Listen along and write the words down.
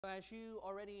As you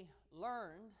already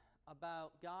learned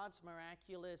about God's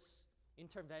miraculous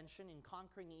intervention in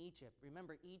conquering Egypt,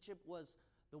 remember Egypt was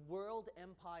the world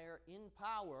empire in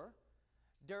power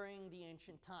during the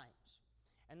ancient times.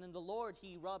 And then the Lord,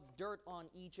 He rubbed dirt on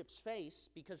Egypt's face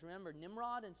because remember,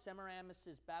 Nimrod and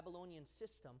Semiramis' Babylonian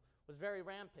system was very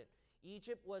rampant.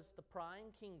 Egypt was the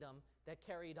prime kingdom that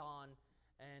carried on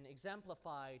and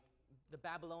exemplified the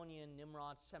Babylonian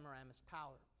Nimrod Semiramis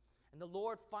power. And the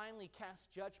Lord finally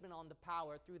cast judgment on the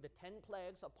power through the 10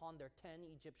 plagues upon their 10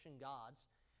 Egyptian gods,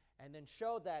 and then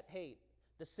showed that, hey,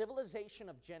 the civilization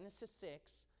of Genesis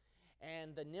 6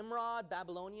 and the Nimrod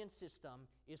Babylonian system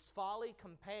is folly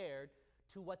compared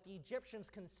to what the Egyptians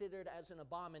considered as an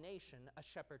abomination, a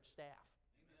shepherd's staff.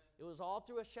 Amen. It was all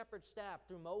through a shepherd's staff,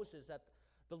 through Moses, that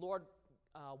the Lord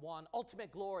won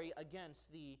ultimate glory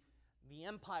against the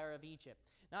empire of Egypt.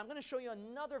 Now I'm going to show you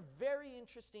another very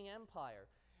interesting empire.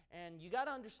 And you got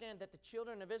to understand that the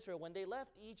children of Israel, when they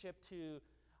left Egypt to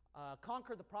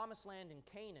conquer the promised land in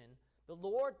Canaan, the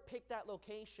Lord picked that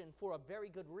location for a very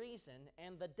good reason,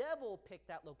 and the devil picked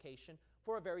that location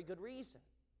for a very good reason.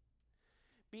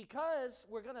 Because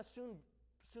we're going to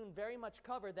soon very much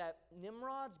cover that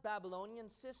Nimrod's Babylonian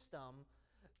system,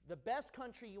 the best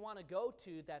country you want to go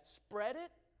to that spread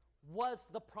it was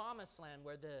the promised land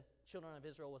where the children of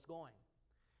Israel was going.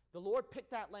 The Lord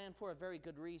picked that land for a very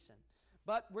good reason.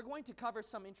 But we're going to cover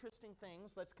some interesting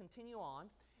things. Let's continue on.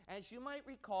 As you might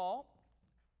recall,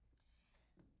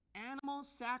 animal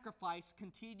sacrifice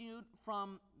continued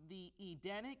from the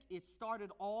Edenic. It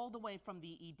started all the way from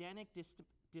the Edenic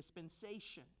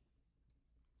dispensation.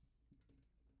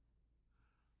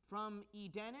 From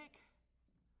Edenic,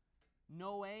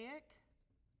 Noahic,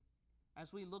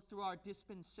 as we look through our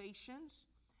dispensations,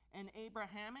 and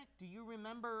Abrahamic, do you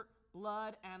remember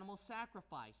blood animal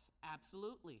sacrifice?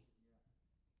 Absolutely.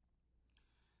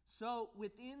 So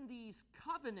within these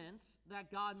covenants that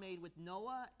God made with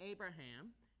Noah,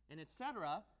 Abraham, and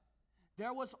etc.,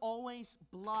 there was always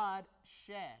blood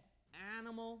shed,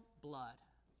 animal blood.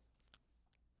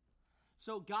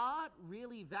 So God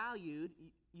really valued,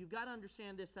 you've got to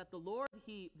understand this, that the Lord,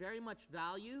 He very much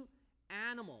valued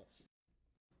animals,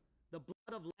 the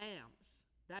blood of lambs.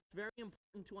 That's very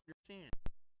important to understand.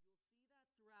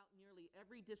 Throughout nearly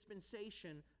every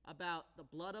dispensation about the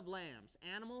blood of lambs,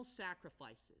 animal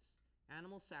sacrifices.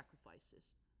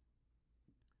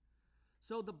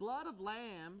 So the blood of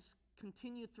lambs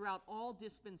continued throughout all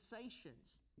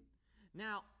dispensations.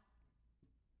 Now,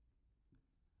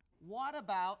 what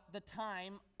about the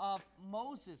time of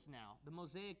Moses now, the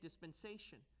Mosaic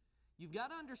dispensation? You've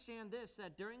got to understand this,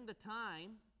 that during the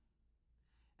time,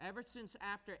 ever since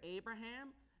after Abraham,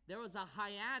 there was a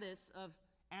hiatus of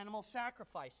animal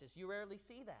sacrifices. You rarely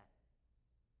see that.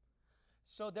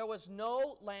 So there was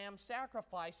no lamb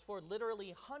sacrifice for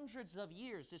literally hundreds of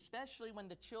years, especially when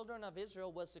the children of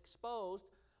Israel was exposed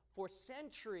for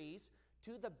centuries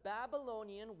to the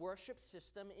Babylonian worship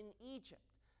system in Egypt.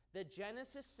 The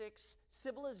Genesis 6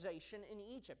 civilization in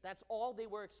Egypt. That's all they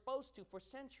were exposed to for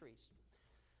centuries.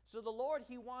 So the Lord,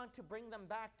 He wanted to bring them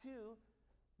back to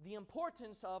the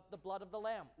importance of the blood of the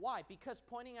Lamb. Why? Because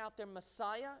pointing out their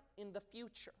Messiah in the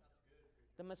future.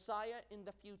 The Messiah in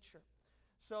the future.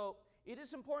 So it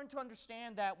is important to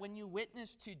understand that when you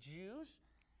witness to Jews,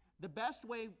 the best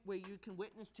way where you can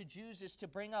witness to Jews is to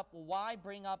bring up, well, why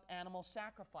bring up animal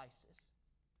sacrifices?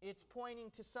 It's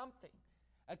pointing to something.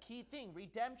 A key thing,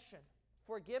 redemption,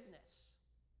 forgiveness.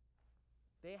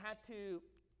 They had to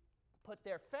put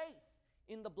their faith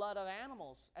in the blood of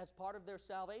animals as part of their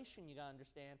salvation, you got to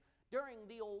understand, during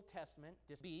the Old Testament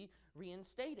to be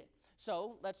reinstated.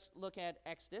 So let's look at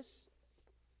Exodus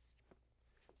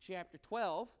chapter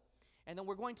 12, and then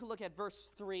we're going to look at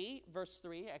verse 3,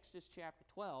 Exodus chapter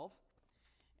 12,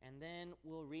 and then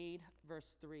we'll read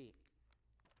verse 3.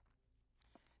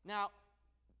 Now,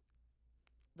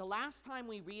 the last time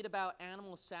we read about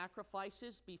animal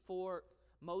sacrifices before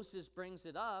Moses brings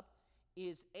it up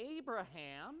is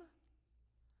Abraham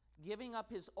giving up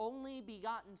his only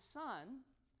begotten son,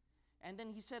 and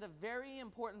then he said a very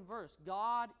important verse,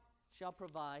 God shall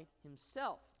provide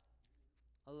Himself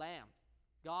a lamb.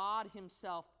 God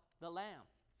Himself the lamb.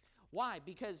 Why?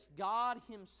 Because God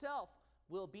Himself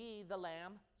will be the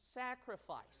lamb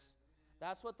sacrifice.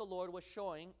 That's what the Lord was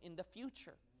showing in the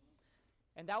future.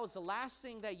 And that was the last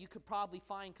thing that you could probably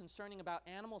find concerning about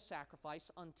animal sacrifice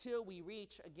until we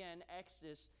reach, again,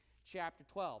 Exodus chapter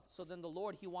 12. So then the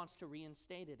Lord, He wants to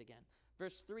reinstate it again.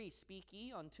 Verse 3, speak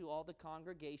ye unto all the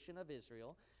congregation of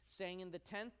Israel, saying, in the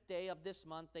 10th day of this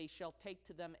month they shall take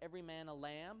to them every man a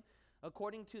lamb,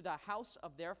 according to the house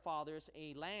of their fathers,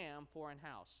 a lamb for an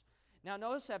house. Now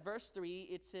notice at verse 3,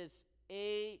 it says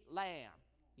a lamb.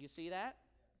 You see that?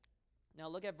 Now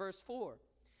look at verse 4.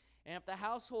 And if the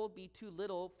household be too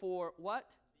little for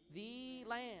what? The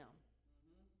lamb.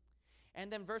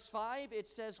 And then verse 5, it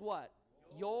says what?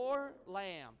 Your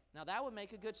lamb. Now that would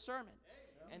make a good sermon.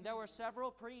 And there were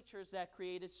several preachers that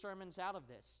created sermons out of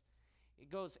this. It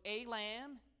goes a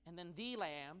lamb and then the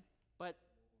lamb. But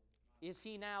is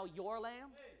he now your lamb?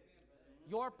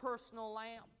 Your personal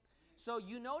lamb. So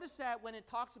you notice that when it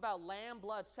talks about lamb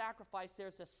blood sacrifice,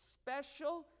 there's a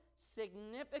special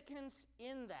significance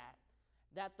in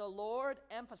that the Lord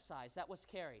emphasized, that was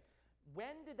carried.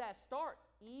 When did that start?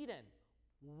 Eden.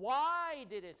 Why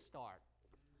did it start?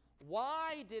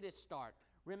 Why did it start?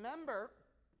 Remember,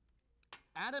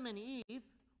 Adam and Eve,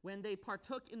 when they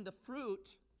partook in the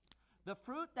fruit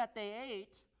that they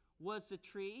ate was the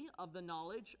tree of the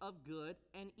knowledge of good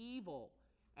and evil.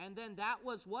 And then that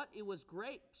was what? It was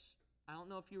grapes. I don't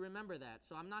know if you remember that.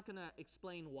 So I'm not going to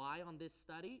explain why on this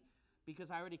study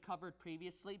because I already covered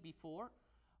previously before.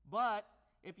 But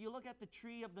if you look at the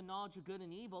tree of the knowledge of good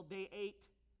and evil, they ate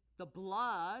the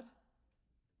blood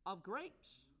of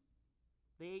grapes.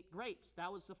 They ate grapes.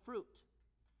 That was the fruit.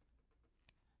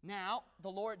 Now, the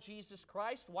Lord Jesus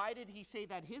Christ, why did he say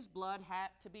that his blood had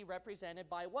to be represented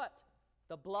by what?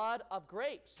 The blood of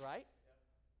grapes, right? Yep.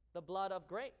 The blood of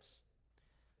grapes.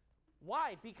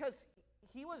 Why? Because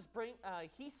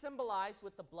he symbolized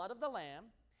with the blood of the lamb,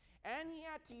 and he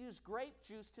had to use grape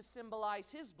juice to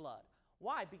symbolize his blood.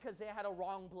 Why? Because they had a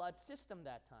wrong blood system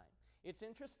that time. It's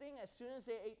interesting, as soon as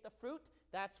they ate the fruit,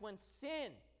 that's when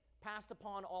sin passed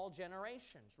upon all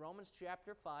generations. Romans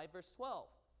chapter 5, verse 12.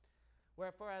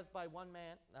 Wherefore, as by one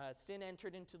man sin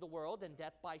entered into the world, and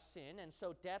death by sin, and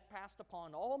so death passed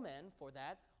upon all men, for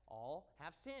that all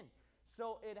have sinned.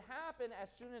 So it happened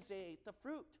as soon as they ate the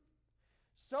fruit.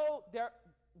 So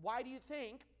why do you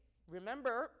think,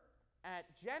 remember, at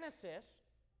Genesis,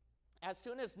 as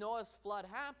soon as Noah's flood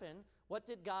happened, what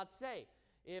did God say?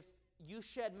 If you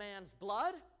shed man's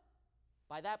blood,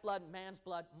 by that blood, man's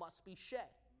blood must be shed.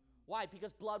 Why?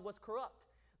 Because blood was corrupt.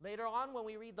 Later on, when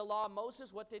we read the law of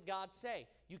Moses, what did God say?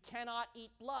 You cannot eat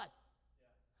blood. Yeah.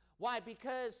 Why?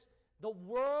 Because the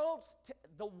world's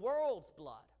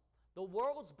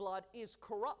blood is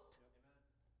corrupt.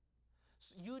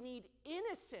 So you need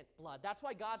innocent blood. That's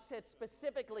why God said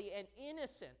specifically an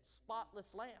innocent,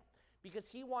 spotless lamb, because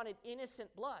he wanted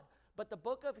innocent blood. But the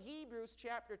book of Hebrews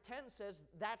chapter 10 says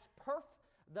that's perfect.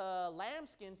 The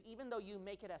lambskins, even though you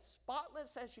make it as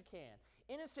spotless as you can,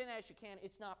 innocent as you can,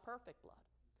 it's not perfect blood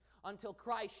until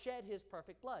Christ shed his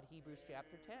perfect blood, Hebrews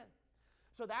chapter 10.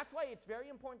 So that's why it's very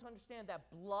important to understand that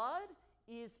blood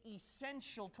is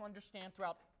essential to understand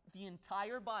throughout the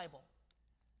entire Bible.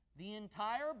 The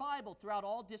entire Bible, throughout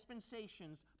all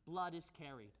dispensations, blood is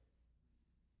carried.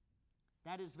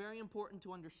 That is very important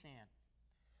to understand.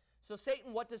 So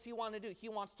Satan, what does he want to do? He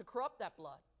wants to corrupt that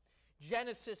blood.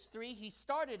 Genesis 3, he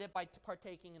started it by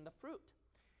partaking in the fruit.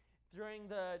 During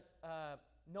the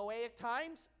Noahic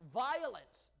times,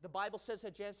 violence. The Bible says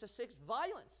at Genesis 6,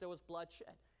 violence. There was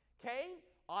bloodshed. Cain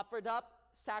offered up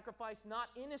sacrifice, not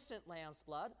innocent lamb's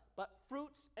blood, but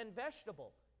fruits and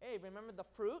vegetable. Hey, remember the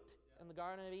fruit in the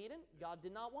Garden of Eden? God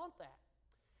did not want that.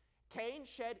 Cain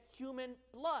shed human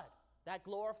blood. That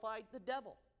glorified the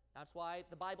devil. That's why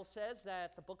the Bible says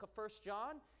that the book of 1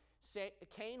 John,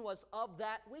 Cain was of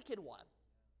that wicked one.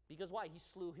 Because why? He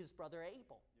slew his brother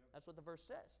Abel. That's what the verse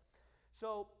says.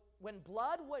 So when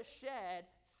blood was shed,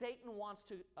 Satan wants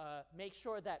to make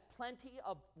sure that plenty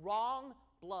of wrong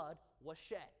blood was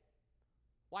shed.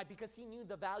 Why? Because he knew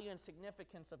the value and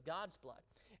significance of God's blood.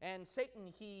 And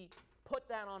Satan, he put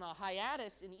that on a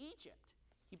hiatus in Egypt.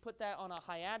 He put that on a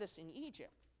hiatus in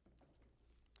Egypt.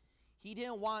 He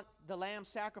didn't want the lamb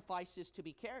sacrifices to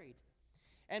be carried.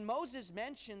 And Moses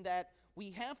mentioned that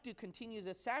we have to continue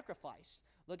the sacrifice.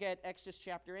 Look at Exodus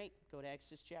chapter 8. Go to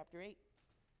Exodus chapter 8.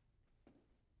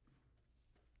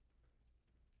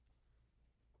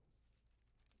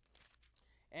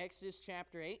 Exodus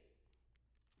chapter 8.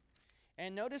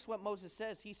 And notice what Moses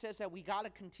says. He says that we got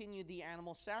to continue the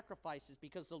animal sacrifices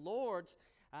because the Lord's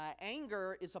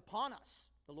anger is upon us.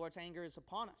 The Lord's anger is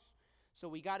upon us. So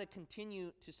we got to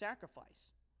continue to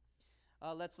sacrifice.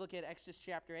 Let's look at Exodus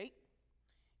chapter 8.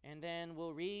 And then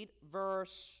we'll read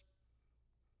verse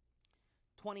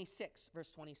 26.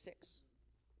 Verse 26.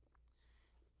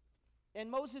 And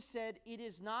Moses said, "It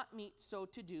is not meet so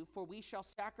to do, for we shall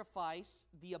sacrifice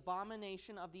the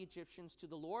abomination of the Egyptians to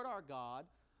the Lord our God.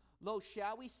 Lo,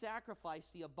 shall we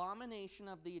sacrifice the abomination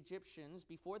of the Egyptians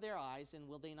before their eyes, and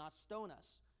will they not stone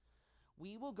us?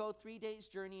 We will go 3 days'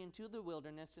 journey into the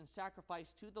wilderness and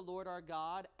sacrifice to the Lord our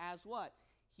God as what?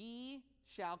 He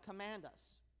shall command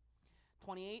us."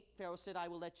 28, Pharaoh said, I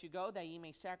will let you go, that ye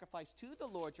may sacrifice to the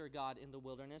Lord your God in the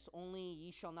wilderness. Only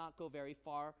ye shall not go very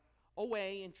far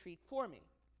away, entreat for me.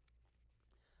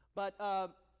 But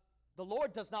the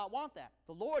Lord does not want that.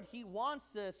 The Lord, he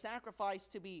wants the sacrifice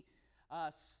to be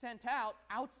sent out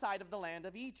outside of the land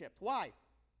of Egypt. Why?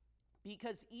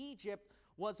 Because Egypt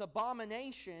was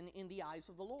abomination in the eyes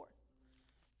of the Lord.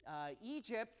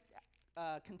 Egypt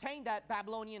contained that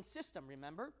Babylonian system,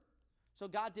 remember? So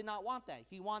God did not want that.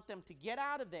 He wanted them to get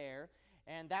out of there,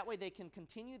 and that way they can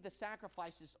continue the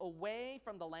sacrifices away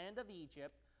from the land of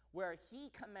Egypt where he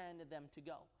commanded them to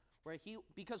go.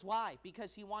 Because why?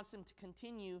 Because he wants them to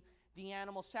continue the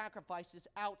animal sacrifices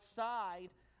outside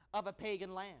of a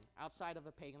pagan land. Outside of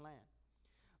a pagan land.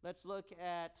 Let's look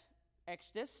at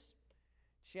Exodus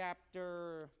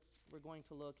we're going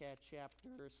to look at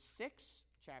chapter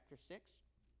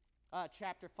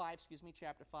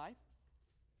 5.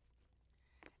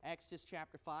 Exodus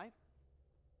chapter 5.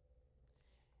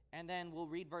 And then we'll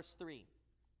read verse 3.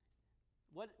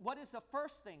 What is the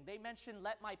first thing? They mentioned,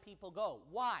 let my people go.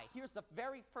 Why? Here's the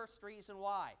very first reason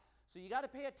why. So you got to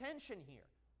pay attention here.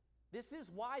 This is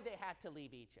why they had to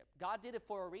leave Egypt. God did it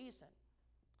for a reason.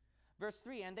 Verse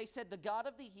 3, and they said, the God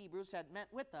of the Hebrews had met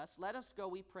with us. Let us go,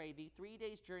 we pray thee, 3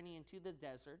 days' journey into the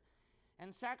desert,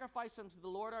 and sacrifice unto the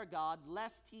Lord our God,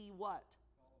 lest he what?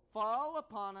 Fall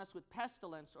upon us with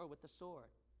pestilence or with the sword.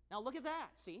 Now look at that,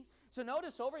 see? So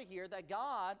notice over here that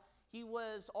God, he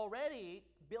was already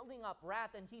building up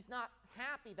wrath, and he's not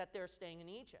happy that they're staying in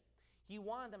Egypt. He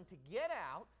wanted them to get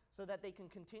out so that they can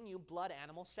continue blood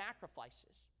animal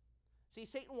sacrifices. See,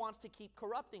 Satan wants to keep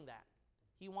corrupting that.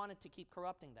 He wanted to keep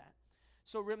corrupting that.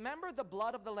 So remember the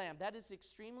blood of the Lamb. That is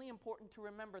extremely important to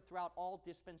remember throughout all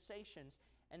dispensations.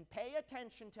 And pay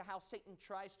attention to how Satan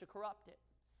tries to corrupt it.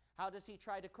 How does he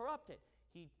try to corrupt it?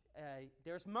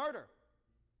 There's murder.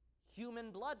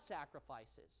 Human blood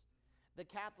sacrifices. The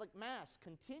Catholic Mass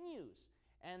continues.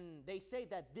 And they say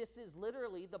that this is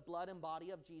literally the blood and body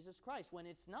of Jesus Christ, when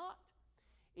it's not.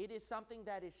 It is something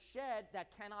that is shed that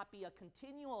cannot be a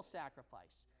continual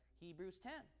sacrifice. Hebrews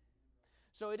 10.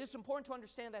 So it is important to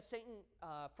understand that Satan,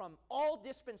 from all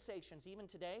dispensations, even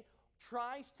today,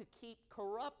 tries to keep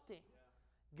corrupting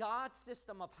God's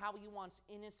system of how he wants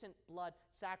innocent blood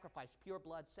sacrifice, pure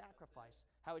blood sacrifice,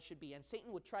 how it should be. And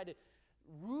Satan would try to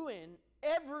ruin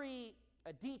every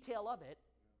detail of it.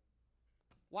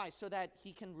 Why? So that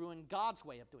he can ruin God's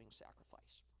way of doing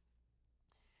sacrifice.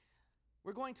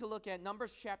 We're going to look at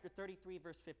Numbers chapter 33,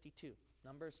 verse 52.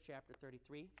 Numbers chapter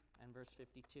 33 and verse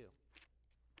 52.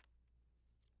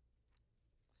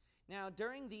 Now,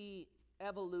 during the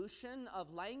evolution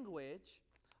of language,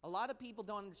 a lot of people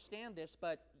don't understand this,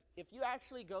 but if you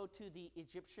actually go to the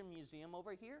Egyptian museum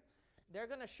over here, they're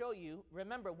going to show you,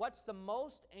 remember, what's the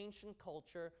most ancient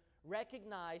culture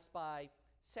recognized by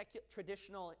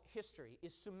traditional history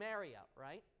is Sumeria,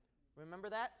 right? Remember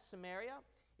that? Sumeria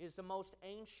is the most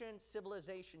ancient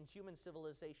civilization, human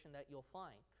civilization that you'll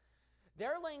find.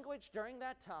 Their language during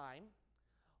that time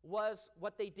was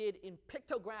what they did in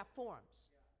pictograph forms.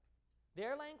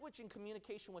 Their language and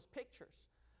communication was pictures.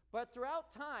 But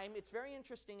throughout time, it's very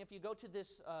interesting if you go to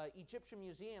this Egyptian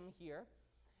museum here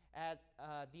at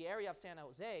the area of San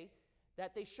Jose,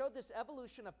 that they showed this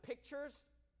evolution of pictures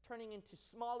turning into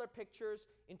smaller pictures,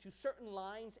 into certain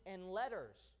lines and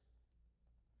letters.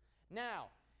 Now,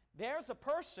 there's a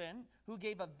person who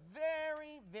gave a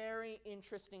very, very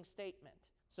interesting statement.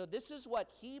 So this is what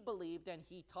he believed and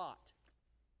he taught.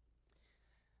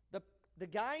 The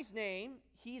guy's name,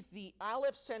 he's the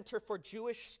Aleph Center for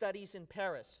Jewish Studies in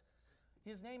Paris.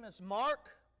 His name is Mark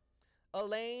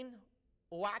Alain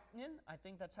Oaknin. I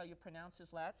think that's how you pronounce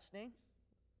his last name.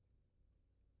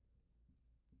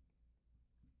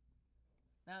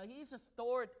 Now he's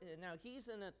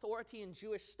an authority in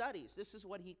Jewish studies. This is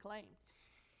what he claimed.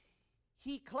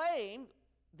 He claimed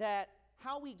that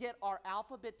how we get our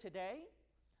alphabet today,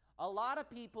 a lot of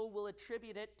people will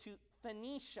attribute it to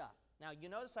Phoenicia. Now, you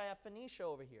notice I have Phoenicia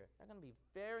over here. They're going to be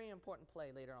a very important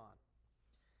play later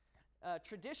on.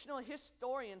 Traditional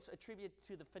historians attribute it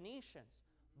to the Phoenicians.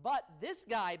 But this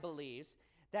guy believes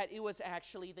that it was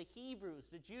actually the Hebrews,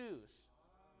 the Jews.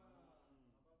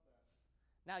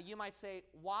 Now, you might say,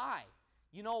 why?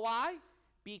 You know why?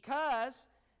 Because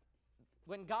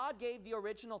when God gave the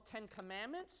original 10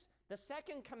 commandments, the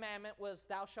second commandment was,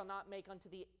 thou shalt not make unto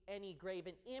thee any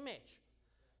graven image.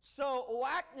 So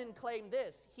Oaknin claimed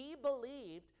this. He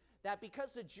believed that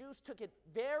because the Jews took it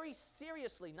very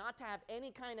seriously not to have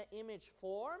any kind of image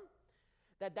form,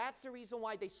 that's the reason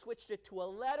why they switched it to a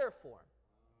letter form.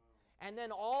 And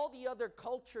then all the other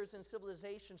cultures and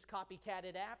civilizations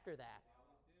copycatted after that.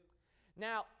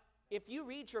 Now, if you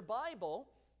read your Bible,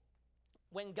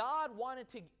 when God wanted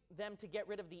them to get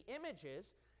rid of the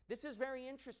images, this is very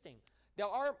interesting. There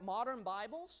are modern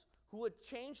Bibles who would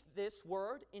change this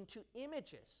word into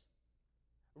images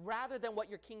rather than what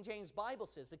your King James Bible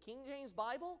says. The King James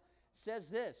Bible says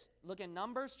this. Look at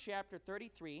Numbers chapter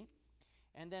 33,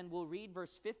 and then we'll read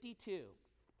verse 52.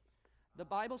 The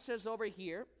Bible says over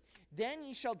here, "Then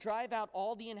ye shall drive out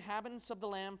all the inhabitants of the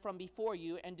land from before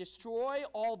you, and destroy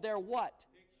all their" what?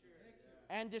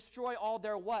 And destroy all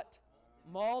their what?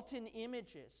 Molten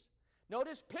images.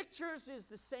 Notice pictures is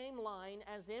the same line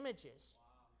as images.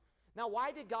 Now,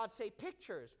 why did God say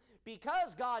pictures?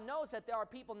 Because God knows that there are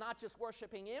people not just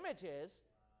worshiping images,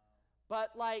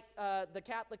 but like the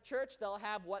Catholic Church, they'll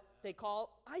have what they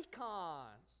call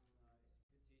icons.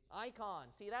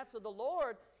 Icons. See, that's the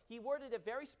Lord. He worded it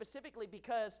very specifically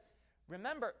because,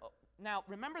 remember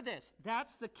this.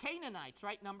 That's the Canaanites,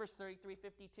 right? Numbers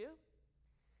 33:52.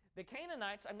 The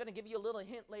Canaanites, I'm going to give you a little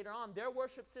hint later on, their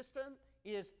worship system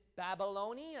is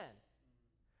Babylonian.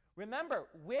 Remember,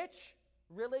 which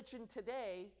religion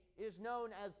today is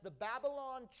known as the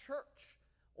Babylon Church,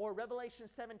 or Revelation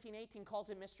 17:18 calls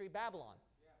it Mystery Babylon?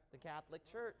 The Catholic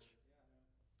Church.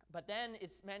 But then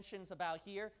it mentions about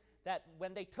here that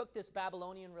when they took this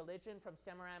Babylonian religion from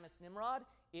Semiramis Nimrod,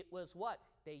 it was what?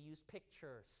 They used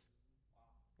pictures.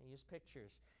 They used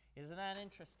pictures. Isn't that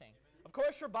interesting? Of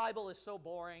course, your Bible is so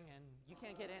boring and you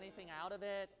can't get anything out of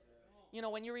it. You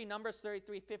know, when you read Numbers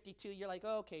 33:52, you're like,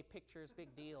 oh, okay, pictures,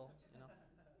 big deal. You know,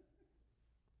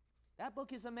 that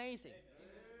book is amazing.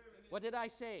 What did I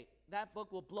say? That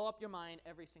book will blow up your mind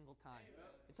every single time.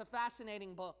 It's a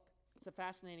fascinating book. It's a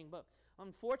fascinating book.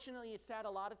 Unfortunately, it's sad a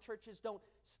lot of churches don't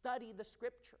study the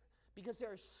Scripture because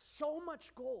there is so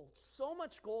much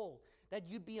gold that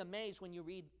you'd be amazed when you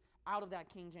read out of that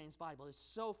King James Bible. It's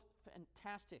so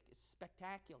fantastic. It's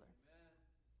spectacular. Amen.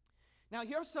 Now,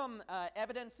 here are some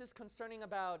evidences concerning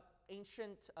about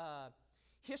ancient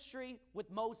history with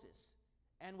Moses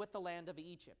and with the land of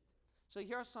Egypt. So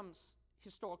here are some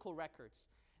historical records.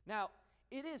 Now,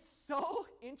 it is so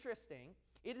interesting.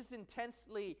 It is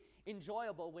intensely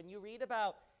enjoyable when you read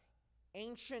about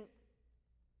ancient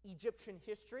Egyptian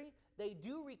history. They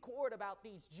do record about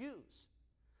these Jews.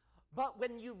 But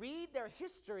when you read their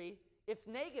history, it's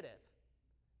negative.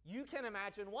 You can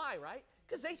imagine why, right?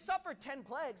 Because they suffered 10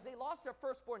 plagues. They lost their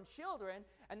firstborn children,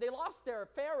 and they lost their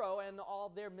Pharaoh and all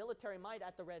their military might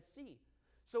at the Red Sea.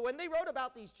 So when they wrote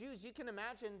about these Jews, you can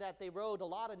imagine that they wrote a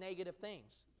lot of negative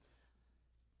things.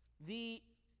 The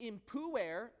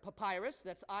Impuwer papyrus,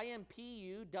 that's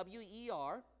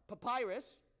I-M-P-U-W-E-R,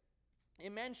 papyrus,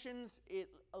 it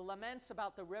laments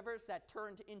about the rivers that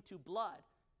turned into blood,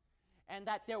 and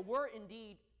that there were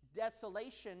indeed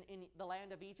desolation in the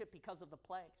land of Egypt because of the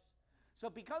plagues. So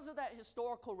because of that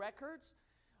historical records,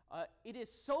 it is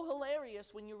so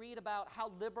hilarious when you read about how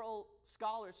liberal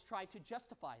scholars try to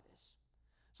justify this.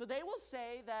 So they will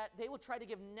say that they will try to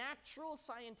give natural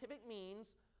scientific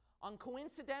means on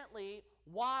coincidentally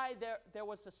why there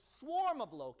was a swarm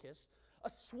of locusts, a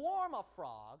swarm of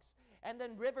frogs, and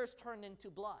then rivers turned into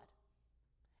blood.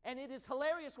 And it is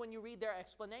hilarious when you read their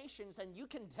explanations, and you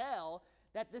can tell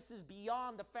that this is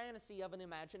beyond the fantasy of an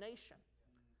imagination.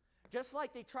 Just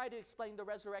like they try to explain the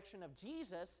resurrection of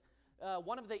Jesus,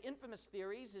 one of the infamous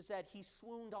theories is that he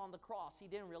swooned on the cross. He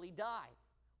didn't really die.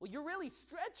 Well, you're really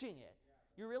stretching it.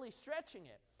 You're really stretching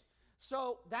it.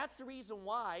 So that's the reason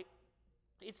why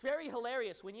it's very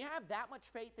hilarious. When you have that much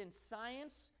faith in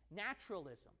science,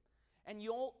 naturalism, and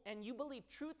you believe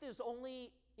truth is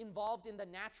only involved in the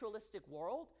naturalistic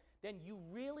world, then you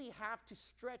really have to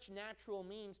stretch natural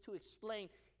means to explain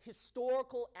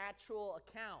historical, actual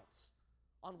accounts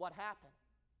on what happened.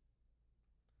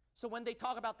 So when they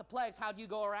talk about the plagues, how do you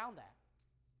go around that?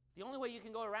 The only way you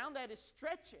can go around that is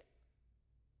stretch it,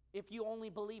 if you only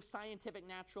believe scientific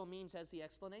natural means as the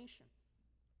explanation.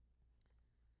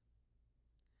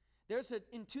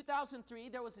 In 2003,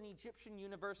 there was an Egyptian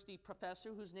university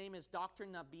professor whose name is Dr.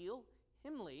 Nabil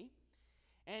Himli,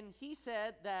 and he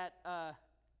said that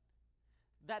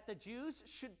the Jews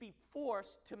should be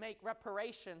forced to make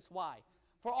reparations. Why?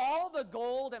 For all the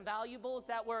gold and valuables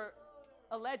that were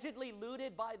allegedly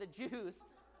looted by the Jews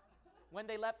when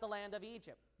they left the land of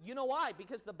Egypt. You know why?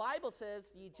 Because the Bible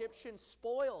says the Egyptians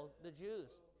spoiled the Jews.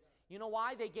 You know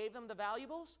why they gave them the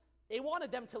valuables? They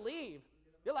wanted them to leave.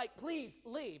 They're like, please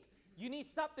leave. You need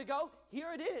stuff to go?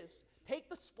 Here it is. Take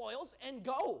the spoils and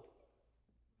go.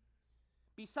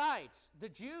 Besides, the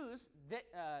Jews,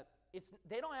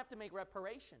 they don't have to make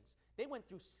reparations. They went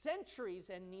through centuries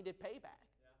and needed payback.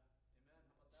 Yeah.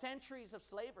 Centuries of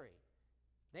slavery.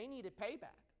 They needed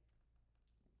payback.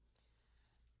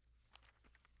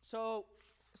 So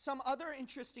some other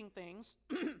interesting things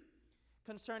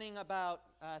concerning about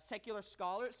secular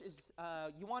scholars is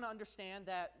you want to understand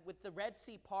that with the Red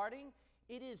Sea parting,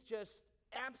 it is just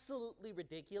absolutely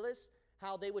ridiculous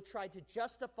how they would try to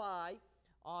justify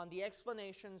on the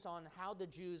explanations on how the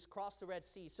Jews crossed the Red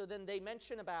Sea. So then they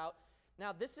mention about,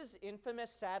 now this is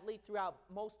infamous sadly throughout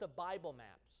most of Bible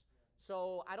maps.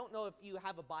 So I don't know if you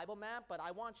have a Bible map, but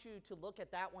I want you to look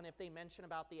at that one if they mention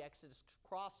about the Exodus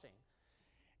crossing.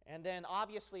 And then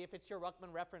obviously if it's your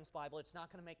Ruckman Reference Bible, it's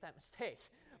not going to make that mistake.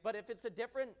 But if it's a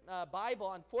different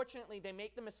Bible, unfortunately they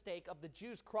make the mistake of the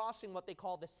Jews crossing what they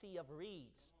call the Sea of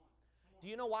Reeds. Do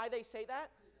you know why they say that?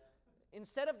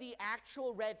 Instead of the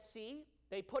actual Red Sea,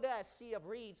 they put it as Sea of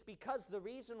Reeds because the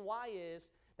reason why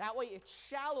is that way it's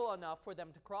shallow enough for them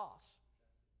to cross.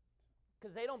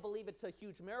 Because they don't believe it's a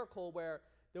huge miracle where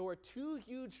there were two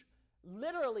huge,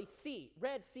 literally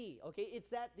Red Sea, okay? It's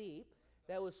that deep,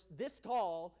 that was this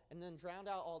tall, and then drowned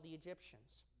out all the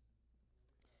Egyptians.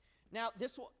 Now,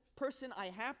 this person, I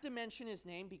have to mention his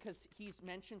name because he's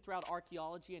mentioned throughout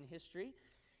archaeology and history.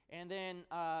 And then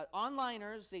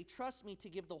onliners, they trust me to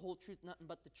give the whole truth, nothing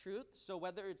but the truth. So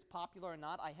whether it's popular or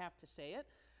not, I have to say it.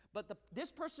 But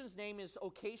this person's name is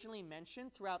occasionally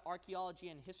mentioned throughout archaeology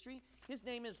and history. His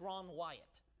name is Ron Wyatt.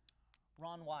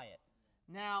 Ron Wyatt.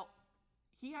 Now,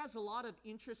 he has a lot of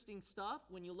interesting stuff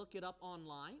when you look it up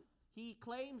online. He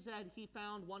claims that he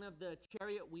found one of the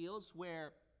chariot wheels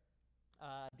where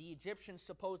the Egyptians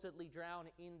supposedly drowned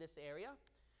in this area.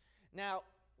 Now,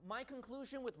 my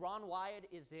conclusion with Ron Wyatt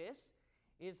is this,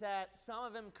 is that some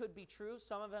of them could be true,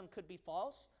 some of them could be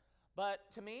false. But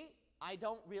to me, I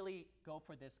don't really go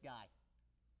for this guy.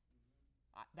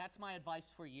 That's my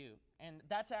advice for you. And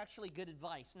that's actually good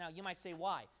advice. Now, you might say,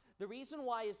 why? The reason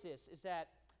why is this, is that,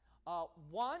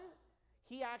 one,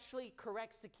 he actually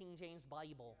corrects the King James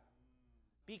Bible.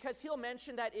 Because he'll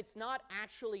mention that it's not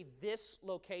actually this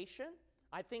location.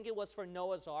 I think it was for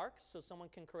Noah's Ark, so someone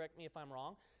can correct me if I'm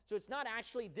wrong. So it's not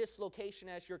actually this location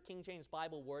as your King James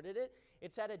Bible worded it.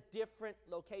 It's at a different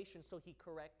location, so he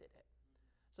corrected it.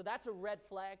 So that's a red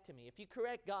flag to me. If you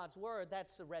correct God's word,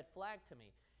 that's a red flag to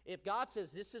me. If God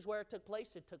says this is where it took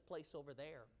place over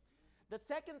there. The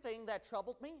second thing that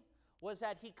troubled me was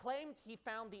that he claimed he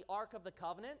found the Ark of the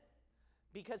Covenant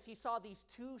because he saw these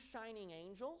two shining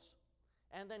angels,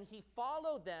 and then he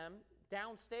followed them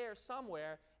downstairs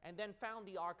somewhere and then found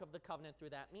the Ark of the Covenant through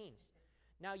that means.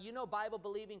 Now, you know,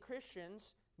 Bible-believing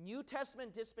Christians, New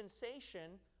Testament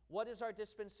dispensation, what is our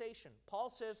dispensation?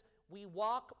 Paul says we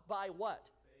walk by what?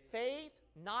 Faith,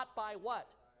 not by what?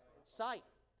 Sight.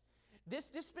 This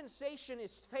dispensation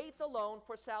is faith alone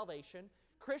for salvation.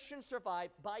 Christians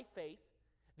survive by faith.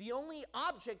 The only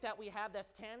object that we have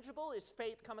that's tangible is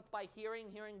faith cometh by hearing,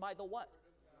 hearing by the what?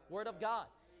 Word of God.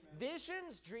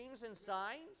 Visions, dreams, and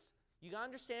signs, you got to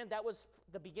understand that was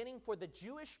the beginning for the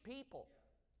Jewish people.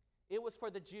 It was for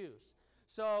the Jews.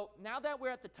 So now that we're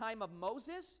at the time of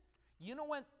Moses, you know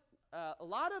when a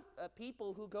lot of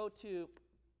people who go to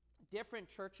different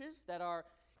churches that are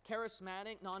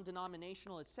charismatic,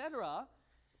 non-denominational, etc.,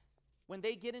 when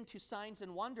they get into signs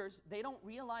and wonders, they don't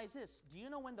realize this. Do you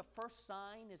know when the first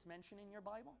sign is mentioned in your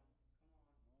Bible?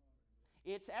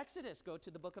 It's Exodus. Go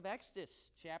to the book of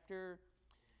Exodus, chapter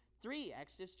 3.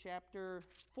 Exodus chapter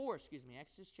 4,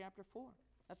 Exodus chapter 4.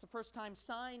 That's the first time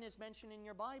sign is mentioned in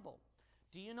your Bible.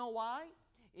 Do you know why?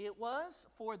 It was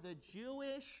for the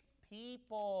Jewish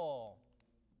people.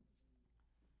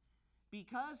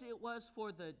 Because it was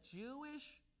for the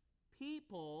Jewish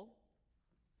people,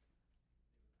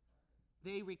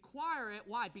 they require it.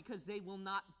 Why? Because they will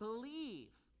not believe.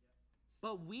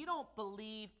 But we don't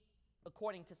believe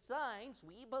according to signs.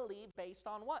 We believe based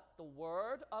on what? The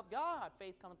Word of God.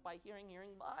 Faith cometh by hearing,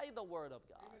 hearing by the Word of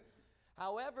God.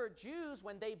 However, Jews,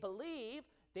 when they believe,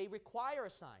 they require a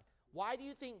sign. Why do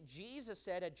you think Jesus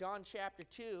said at John chapter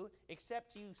 2,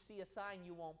 except you see a sign,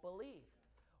 you won't believe?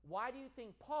 Why do you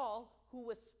think Paul, who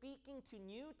was speaking to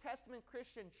New Testament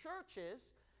Christian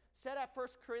churches, said at 1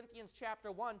 Corinthians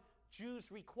chapter 1,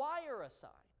 Jews require a sign?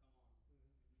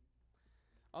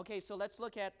 Okay, so let's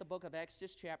look at the book of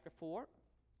Exodus chapter 4.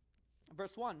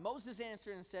 Verse 1, Moses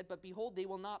answered and said, but behold, they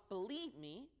will not believe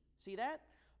me. See that?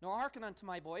 Nor hearken unto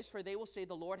my voice, for they will say,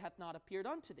 the Lord hath not appeared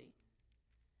unto thee.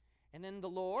 And then the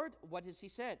Lord, what has he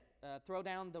said? Throw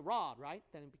down the rod, right?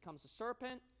 Then it becomes a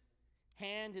serpent,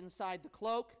 hand inside the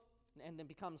cloak, and then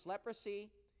becomes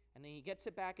leprosy. And then he gets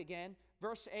it back again.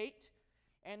 Verse 8,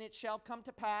 and it shall come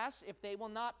to pass, if they will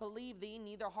not believe thee,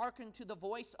 neither hearken to the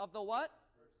voice of the what?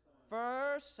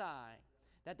 First sign.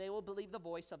 That they will believe the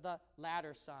voice of the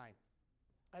latter sign.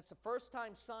 That's the first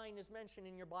time sign is mentioned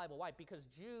in your Bible. Why? Because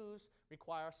Jews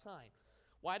require a sign.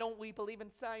 Why don't we believe in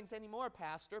signs anymore,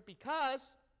 Pastor?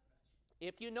 Because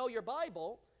if you know your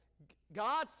Bible,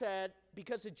 God said,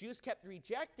 because the Jews kept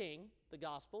rejecting the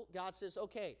gospel, God says,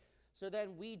 okay, so then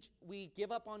we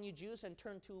give up on you Jews and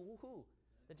turn to who?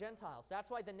 The Gentiles.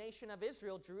 That's why the nation of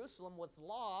Israel, Jerusalem, was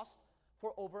lost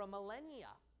for over a millennia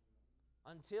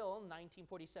until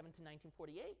 1947 to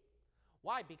 1948.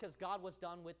 Why? Because God was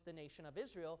done with the nation of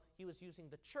Israel. He was using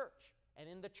the church. And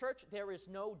in the church, there is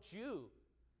no Jew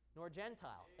nor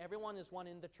Gentile. Everyone is one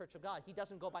in the church of God. He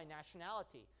doesn't go by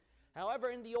nationality.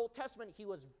 However, in the Old Testament, he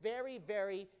was very,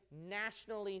 very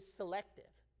nationally selective.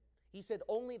 He said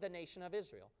only the nation of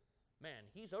Israel. Man,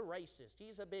 he's a racist.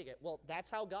 He's a bigot. Well,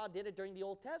 that's how God did it during the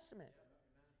Old Testament.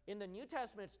 In the New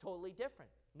Testament, it's totally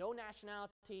different. No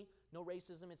nationality, no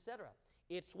racism, etc.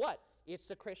 It's what? It's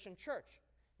the Christian church.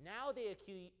 Now they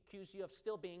accuse you of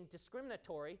still being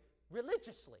discriminatory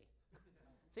religiously.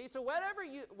 See, so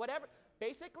whatever,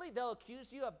 basically they'll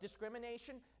accuse you of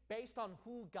discrimination based on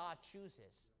who God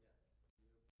chooses.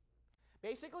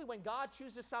 Basically, when God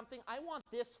chooses something, I want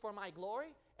this for my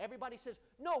glory, everybody says,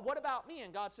 no, what about me?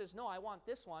 And God says, no, I want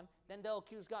this one. Then they'll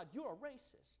accuse God, you're a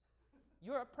racist.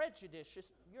 You're a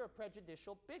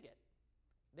prejudicial bigot.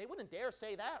 They wouldn't dare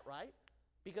say that, right?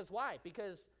 Because why?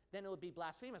 Because then it would be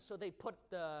blasphemous. So they put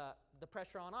the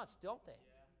pressure on us, don't they?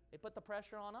 Yeah. They put the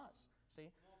pressure on us,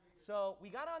 see? So we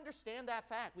got to understand that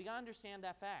fact. We got to understand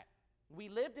that fact. We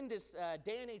lived in this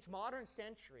day and age, modern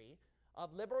century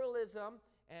of liberalism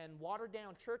and watered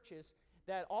down churches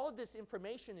that all of this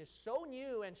information is so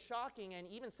new and shocking, and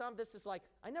even some of this is like,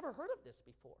 I never heard of this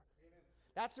before. Amen.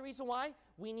 That's the reason why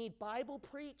we need Bible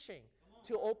preaching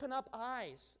to open up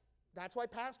eyes. That's why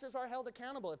pastors are held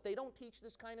accountable. If they don't teach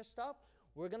this kind of stuff,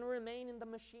 we're going to remain in the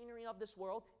machinery of this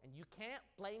world, and you can't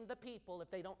blame the people if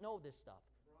they don't know this stuff.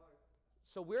 Right.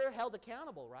 So we're held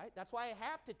accountable, right? That's why I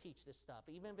have to teach this stuff,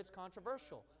 even if it's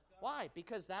controversial. Why?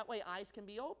 Because that way eyes can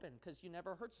be opened, because you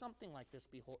never heard something like this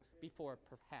before,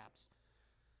 perhaps.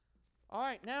 All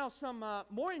right, now some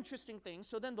more interesting things.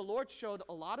 So then the Lord showed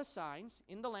a lot of signs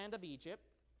in the land of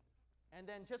Egypt. And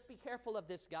then just be careful of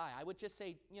this guy. I would just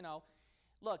say, you know,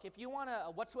 look, if you want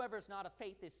to, whatsoever is not of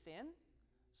faith is sin.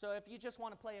 So if you just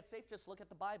want to play it safe, just look at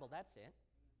the Bible. That's it.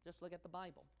 Just look at the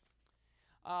Bible.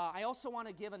 I also want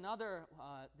to give another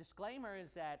disclaimer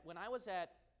is that when I was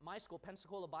at my school,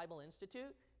 Pensacola Bible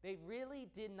Institute, they really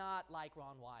did not like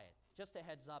Ron Wyatt. Just a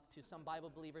heads up to some Bible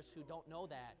believers who don't know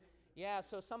that. Yeah,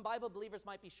 so some Bible believers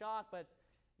might be shocked, but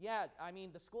yeah, I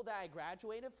mean, the school that I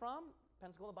graduated from,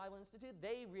 Pensacola Bible Institute,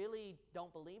 they really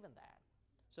don't believe in that.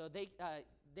 So they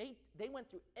went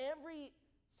through every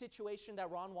situation that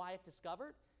Ron Wyatt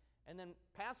discovered, and then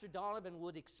Pastor Donovan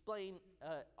would explain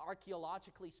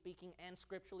archaeologically speaking and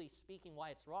scripturally speaking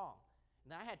why it's wrong.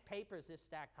 And I had papers this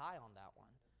stacked high on that one.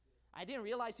 I didn't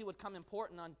realize he would come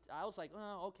important. I was like,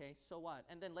 oh, okay, so what?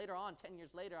 And then later on, 10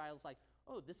 years later, I was like,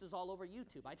 oh, this is all over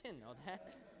YouTube. I didn't know that.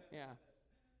 Yeah.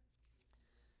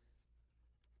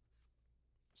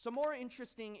 Some more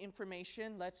interesting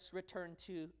information. Let's return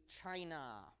to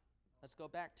China. Let's go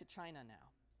back to China now.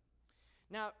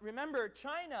 Now, remember,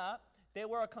 China, they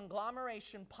were a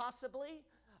conglomeration possibly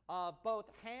of both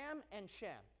Ham and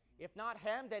Shem. If not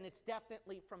Ham, then it's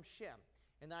definitely from Shem.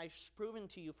 And I've proven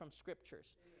to you from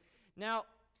scriptures. Now,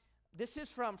 this is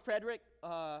from Frederick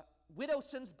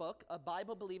Widowson's book, A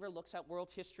Bible Believer Looks at World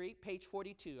History, page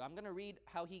 42. I'm going to read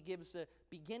how he gives the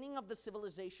beginning of the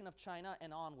civilization of China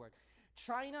and onward.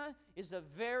 China is a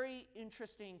very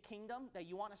interesting kingdom that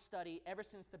you want to study ever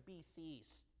since the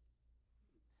BCs.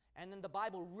 And then the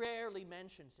Bible rarely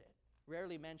mentions it.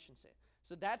 Rarely mentions it.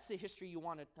 So that's the history you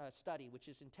want to study, which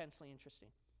is intensely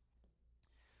interesting.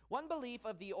 One belief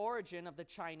of the origin of the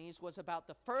Chinese was about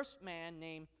the first man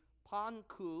named Pan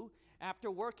Ku,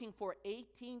 after working for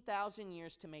 18,000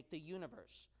 years to make the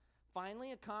universe,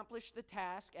 finally accomplished the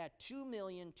task at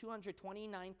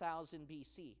 2,229,000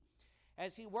 BC.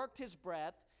 As he worked, his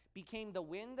breath became the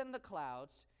wind and the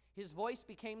clouds, his voice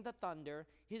became the thunder,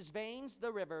 his veins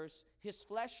the rivers, his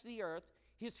flesh the earth,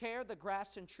 his hair the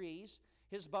grass and trees,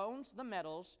 his bones the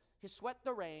metals, his sweat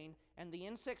the rain, and the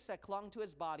insects that clung to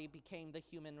his body became the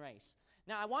human race.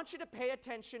 Now I want you to pay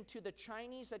attention to the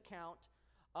Chinese account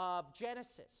of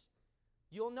Genesis.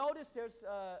 You'll notice there's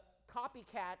a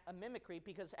copycat, a mimicry,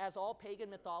 because as all pagan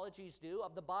mythologies do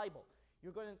of the Bible,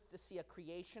 you're going to see a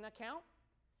creation account,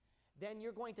 then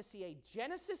you're going to see a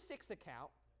Genesis 6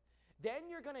 account, then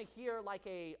you're going to hear like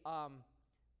a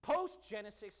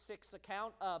post-Genesis 6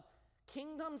 account of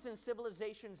kingdoms and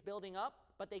civilizations building up,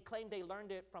 but they claim they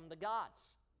learned it from the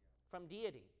gods, from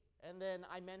deity. And then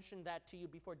I mentioned that to you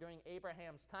before during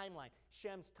Abraham's timeline,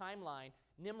 Shem's timeline,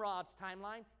 Nimrod's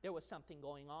timeline. There was something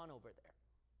going on over there.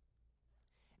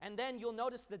 And then you'll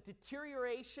notice the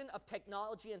deterioration of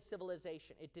technology and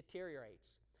civilization. It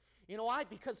deteriorates. You know why?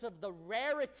 Because of the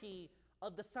rarity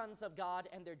of the sons of God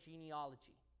and their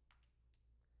genealogy.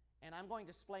 And I'm going to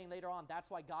explain later on,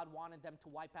 that's why God wanted them to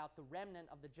wipe out the remnant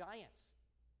of the giants.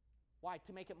 Why?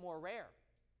 To make it more rare.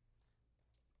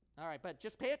 All right, but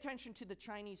just pay attention to the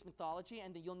Chinese mythology,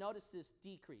 and then you'll notice this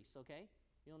decrease, okay?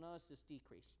 You'll notice this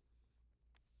decrease.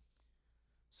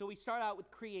 So we start out with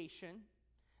creation.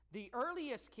 The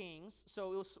earliest kings,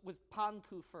 so it was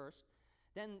Panku first,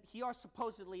 then here are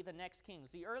supposedly the next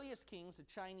kings. The earliest kings, the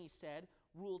Chinese said,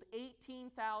 ruled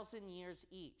 18,000 years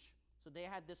each. So they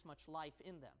had this much life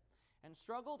in them. And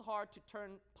struggled hard to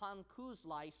turn Panku's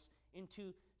life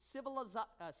into civilized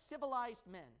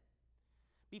men.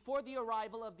 Before the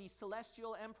arrival of these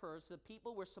celestial emperors, the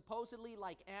people were supposedly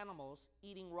like animals,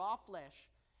 eating raw flesh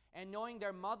and knowing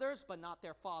their mothers but not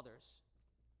their fathers.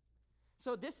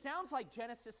 So this sounds like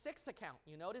Genesis 6 account.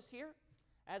 You notice here?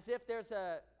 As if there's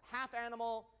a half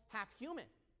animal, half human.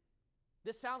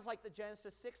 This sounds like the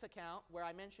Genesis 6 account where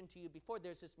I mentioned to you before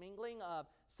there's this mingling of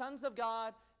sons of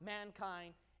God,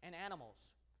 mankind, and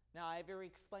animals. Now, I've already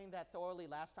explained that thoroughly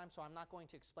last time, so I'm not going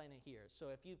to explain it here. So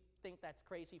if you think that's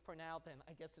crazy for now, then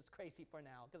I guess it's crazy for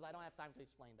now, because I don't have time to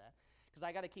explain that, because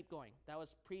I got to keep going. That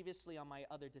was previously on my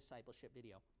other discipleship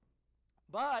video.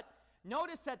 But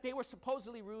notice that they were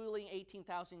supposedly ruling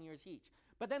 18,000 years each.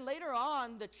 But then later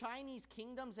on, the Chinese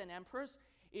kingdoms and emperors,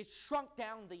 it shrunk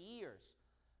down the years.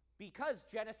 Because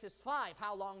Genesis 5,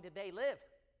 how long did they live?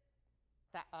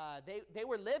 They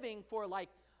were living for like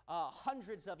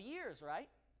hundreds of years, right?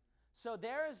 So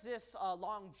there is this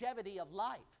longevity of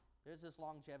life. There's this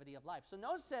longevity of life. So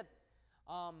notice that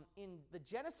in the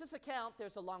Genesis account,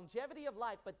 there's a longevity of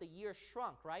life, but the years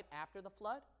shrunk, right, after the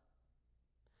flood.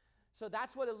 So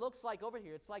that's what it looks like over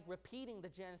here. It's like repeating the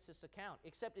Genesis account,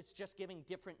 except it's just giving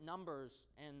different numbers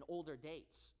and older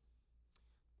dates.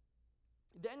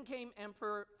 Then came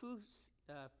Emperor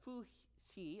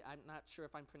Fuxi, I'm not sure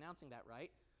if I'm pronouncing that right,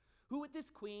 who with this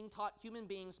queen taught human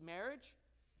beings marriage,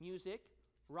 music,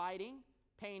 writing,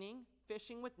 painting,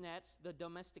 fishing with nets, the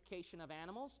domestication of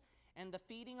animals, and the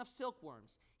feeding of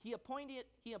silkworms. He appointed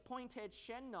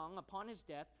Shen Nung upon his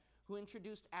death, who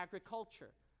introduced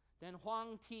agriculture. Then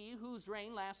Huang Ti, whose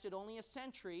reign lasted only a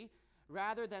century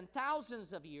rather than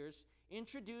thousands of years,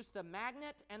 introduced the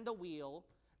magnet and the wheel,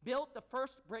 built the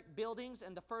first brick buildings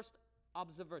and the first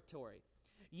observatory.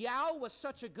 Yao was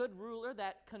such a good ruler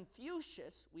that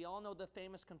Confucius, we all know the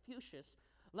famous Confucius,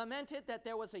 lamented that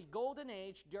there was a golden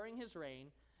age during his reign,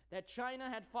 that China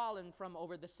had fallen from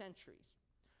over the centuries.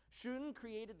 Shun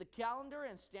created the calendar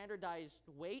and standardized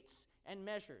weights and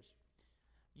measures.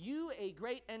 Yu, a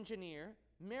great engineer,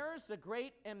 mirrors the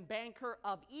great embanker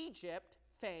of Egypt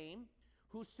fame,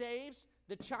 who saves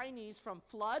the Chinese from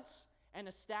floods and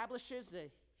establishes the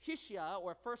Xia,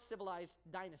 or first civilized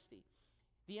dynasty.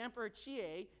 The Emperor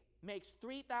Qie makes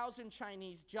 3,000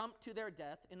 Chinese jump to their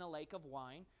death in a lake of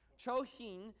wine. Chou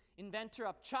Hin, inventor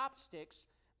of chopsticks,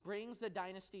 brings the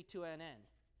dynasty to an end.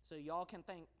 So y'all can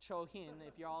thank Chou Hin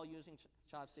if you're all using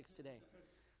chopsticks today.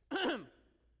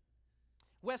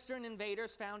 Western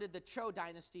invaders founded the Chou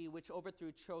dynasty, which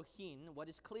overthrew Chou Hin. What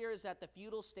is clear is that the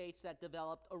feudal states that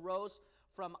developed arose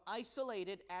from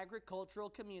isolated agricultural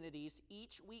communities,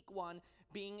 each weak one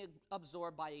being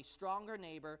absorbed by a stronger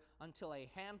neighbor until a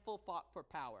handful fought for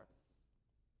power.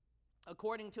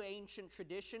 According to ancient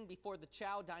tradition, before the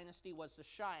Chou dynasty was the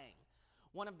Shang.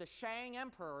 One of the Shang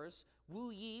emperors,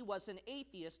 Wu Yi, was an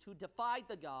atheist who defied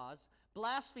the gods,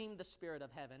 blasphemed the spirit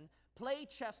of heaven, played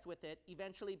chess with it,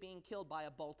 eventually being killed by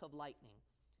a bolt of lightning.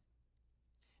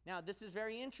 Now, this is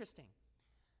very interesting.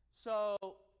 So,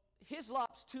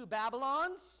 Hislop's Two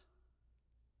Babylons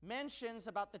mentions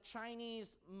about the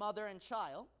Chinese mother and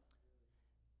child.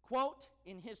 Quote,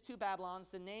 in his Two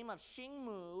Babylons, the name of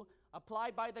Xingmu,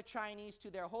 applied by the Chinese to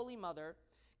their holy mother,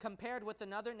 compared with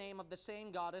another name of the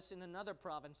same goddess in another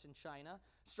province in China,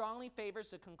 strongly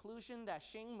favors the conclusion that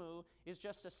Xingmu is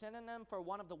just a synonym for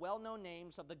one of the well-known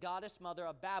names of the goddess mother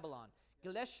of Babylon.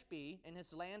 Gillespie, in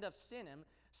his land of Sinim,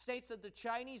 states that the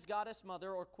Chinese goddess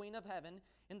mother, or queen of heaven,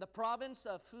 in the province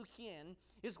of Fujian,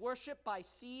 is worshipped by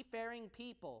seafaring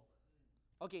people.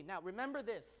 Okay, now remember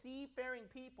this. Seafaring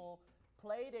people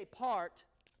played a part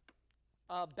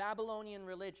of Babylonian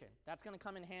religion. That's going to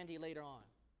come in handy later on.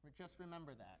 Just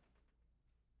remember that.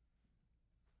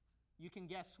 You can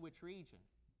guess which region.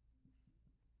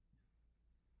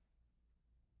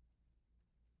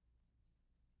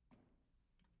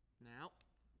 Now,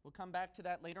 we'll come back to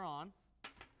that later on.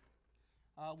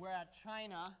 We're at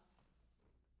China,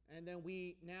 and then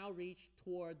we now reach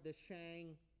toward the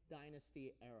Shang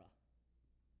dynasty era.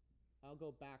 I'll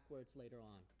go backwards later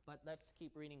on. But let's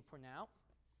keep reading for now.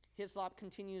 Hislop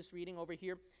continues reading over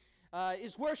here.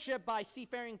 Is worshipped by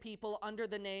seafaring people under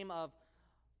the name of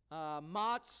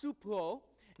Matsupo.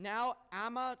 Now,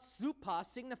 Amatsupa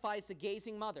signifies the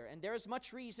gazing mother, and there is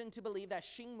much reason to believe that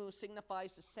Xingmu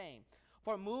signifies the same.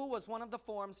 For Mu was one of the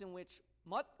forms in which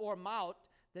Mut or Maut,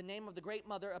 the name of the great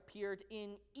mother, appeared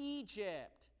in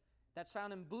Egypt. That's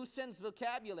found in Busen's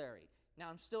vocabulary. Now,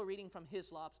 I'm still reading from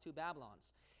Hislop's Two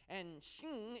Babylons. And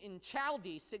Xing in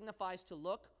Chaldee signifies to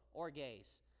look or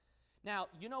gaze. Now,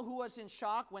 you know who was in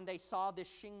shock when they saw this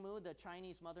Xingmu, the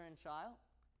Chinese mother and child?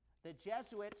 The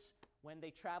Jesuits, when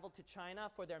they traveled to China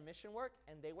for their mission work,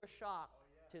 and they were shocked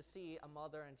to see a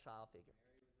mother and child figure.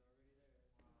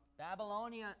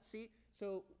 Babylonia, see,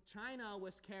 so China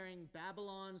was carrying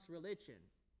Babylon's religion.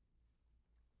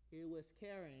 It was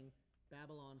carrying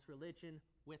Babylon's religion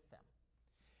with them.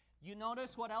 You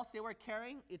notice what else they were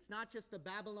carrying? It's not just the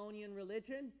Babylonian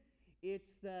religion,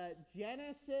 it's the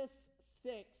Genesis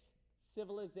 6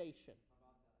 civilization.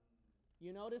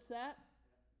 You notice that?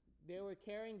 They were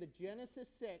carrying the Genesis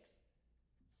 6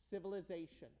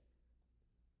 civilization.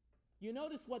 You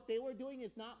notice what they were doing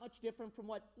is not much different from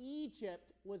what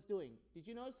Egypt was doing. Did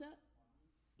you notice that?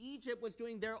 Egypt was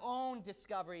doing their own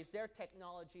discoveries, their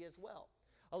technology as well.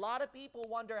 A lot of people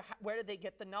wonder where did they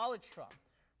get the knowledge from?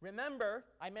 Remember,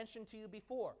 I mentioned to you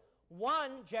before,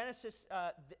 Genesis,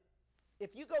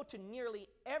 if you go to nearly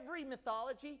every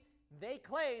mythology, they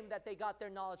claim that they got their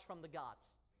knowledge from the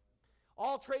gods.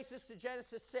 All traces to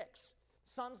Genesis 6.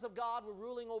 Sons of God were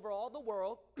ruling over all the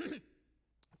world,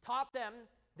 taught them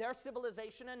their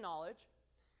civilization and knowledge,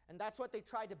 and that's what they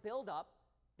tried to build up.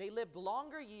 They lived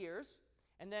longer years,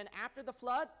 and then after the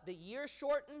flood, the years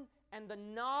shortened and the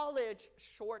knowledge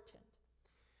shortened.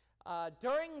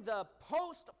 During the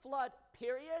post-flood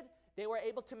period, they were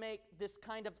able to make this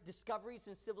kind of discoveries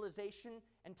in civilization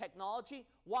and technology.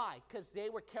 Why? Because they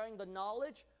were carrying the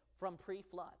knowledge from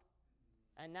pre-flood.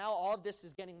 And now all of this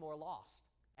is getting more lost,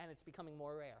 and it's becoming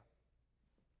more rare.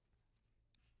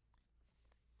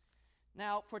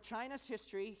 Now, for China's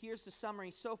history, here's the summary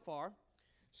so far.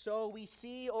 So we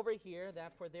see over here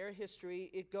that for their history,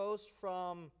 it goes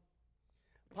from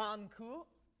Panku.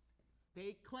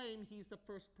 They claim he's the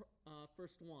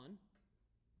first one.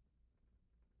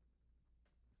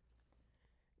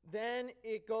 Then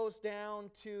it goes down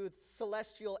to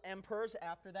celestial emperors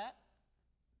after that.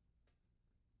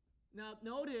 Now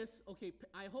notice, okay,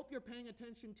 I hope you're paying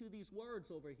attention to these words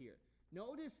over here.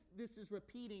 Notice this is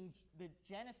repeating the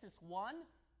Genesis 1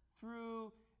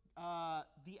 through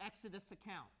the Exodus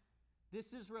account.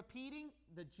 This is repeating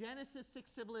the Genesis 6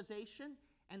 civilization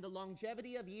and the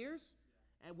longevity of years,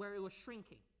 and where it was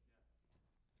shrinking.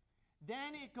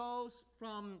 Then it goes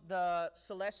from the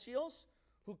celestials,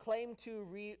 who claim to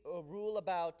rule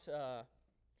about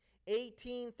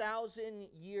 18,000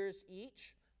 years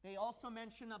each. They also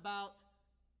mention about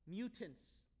mutants,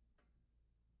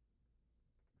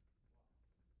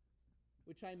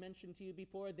 which I mentioned to you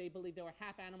before. They believe they were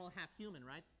half animal, half human,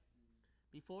 right?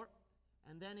 Before.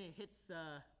 And then it hits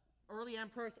early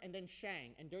emperors and then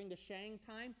Shang. And during the Shang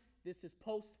time, this is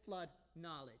post-flood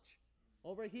knowledge.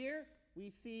 Over here, we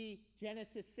see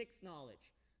Genesis 6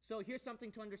 knowledge. So here's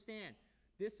something to understand.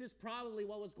 This is probably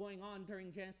what was going on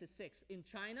during Genesis 6. In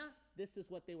China, this is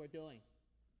what they were doing.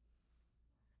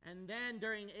 And then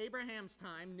during Abraham's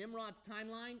time, Nimrod's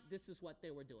timeline, this is what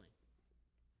they were doing.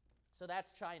 So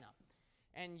that's China.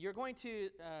 And you're going to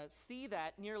see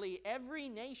that nearly every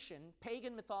nation,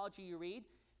 pagan mythology you read,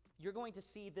 you're going to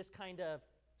see this kind of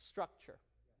structure.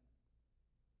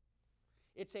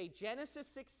 It's a Genesis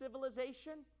 6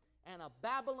 civilization and a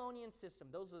Babylonian system.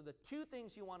 Those are the two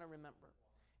things you want to remember.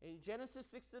 A Genesis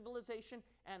 6 civilization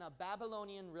and a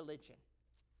Babylonian religion.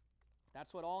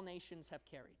 That's what all nations have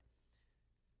carried.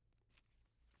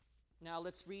 Now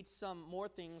let's read some more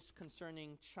things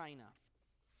concerning China.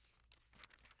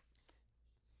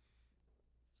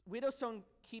 Widowstone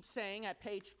keeps saying at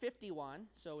page 51,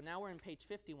 so now we're in page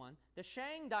 51, the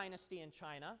Shang dynasty in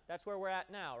China, that's where we're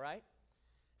at now, right?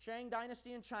 Shang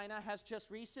dynasty in China has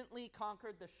just recently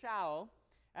conquered the Shao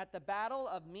at the Battle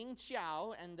of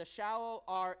Mingqiao, and the Shao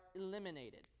are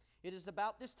eliminated. It is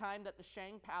about this time that the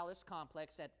Shang Palace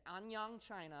complex at Anyang,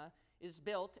 China is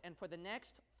built, and for the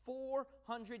next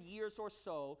 400 years or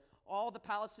so, all the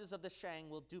palaces of the Shang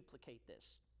will duplicate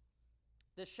this.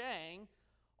 The Shang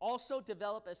also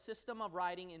developed a system of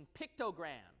writing in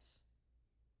pictograms,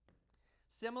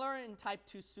 similar in type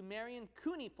to Sumerian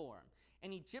cuneiform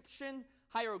and Egyptian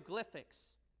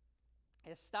hieroglyphics,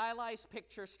 a stylized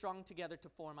picture strung together to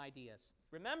form ideas.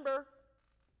 Remember,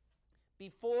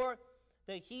 before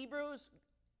the Hebrews,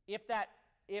 if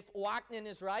if Oaknin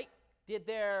is right, if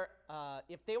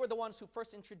they were the ones who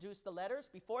first introduced the letters,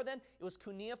 before then it was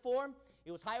cuneiform,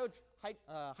 it was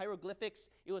hieroglyphics,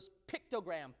 it was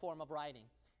pictogram form of writing.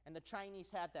 And the Chinese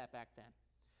had that back then.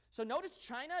 So notice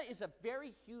China is a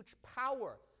very huge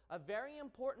power, a very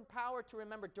important power to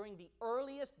remember during the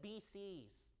earliest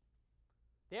BCs.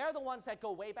 They're the ones that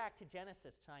go way back to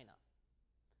Genesis, China.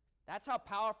 That's how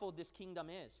powerful this kingdom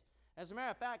is. As a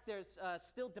matter of fact, there's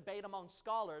still debate among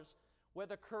scholars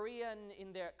whether Korea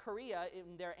in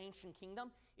their ancient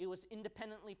kingdom, it was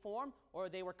independently formed or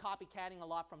they were copycatting a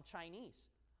lot from Chinese.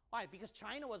 Why? Because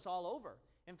China was all over.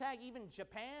 In fact, even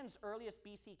Japan's earliest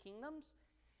BC kingdoms,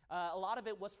 a lot of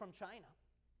it was from China.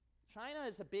 China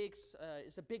is a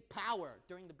big power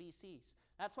during the BCs.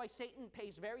 That's why Satan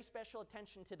pays very special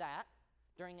attention to that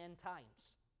during end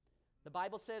times. The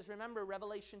Bible says, remember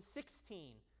Revelation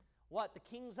 16, what? The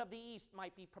kings of the east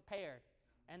might be prepared.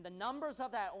 And the numbers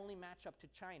of that only match up to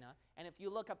China. And if you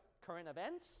look up current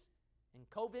events in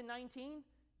COVID-19,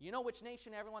 you know which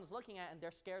nation everyone's looking at and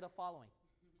they're scared of following.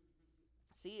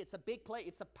 See, it's a big play.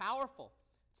 It's a powerful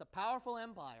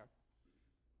empire.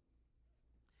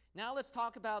 Now let's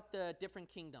talk about the different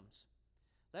kingdoms.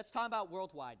 Let's talk about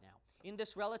worldwide now. In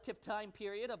this relative time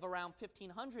period of around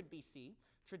 1500 BC,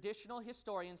 traditional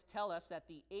historians tell us that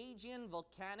the Aegean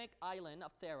volcanic island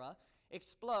of Thera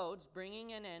explodes,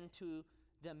 bringing an end to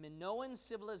the Minoan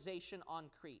civilization on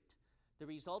Crete. The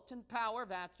resultant power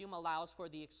vacuum allows for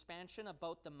the expansion of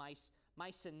both the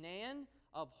Mycenaean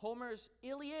of Homer's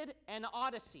Iliad and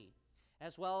Odyssey,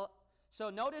 as well.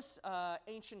 So notice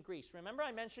ancient Greece. Remember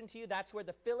I mentioned to you that's where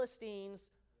the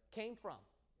Philistines came from.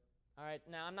 All right,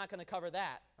 now I'm not going to cover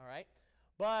that, all right?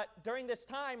 But during this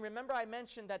time, remember I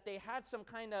mentioned that they had some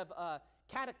kind of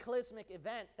cataclysmic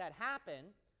event that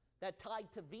happened that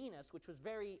tied to Venus, which was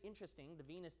very interesting, the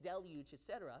Venus deluge,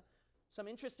 etc. Some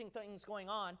interesting things going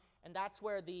on, and that's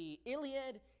where the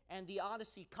Iliad and the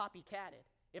Odyssey copycatted.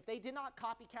 If they did not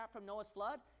copycat from Noah's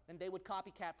flood, then they would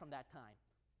copycat from that time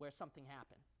where something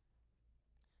happened.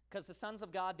 Because the sons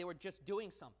of God, they were just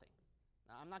doing something.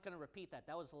 Now, I'm not going to repeat that.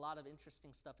 That was a lot of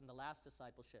interesting stuff in the last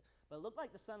discipleship. But it looked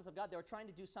like the sons of God, they were trying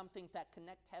to do something that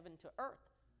connect heaven to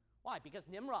earth. Why? Because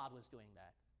Nimrod was doing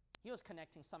that. He was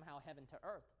connecting somehow heaven to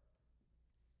earth.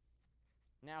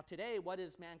 Now today, what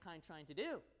is mankind trying to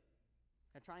do?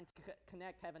 They're trying to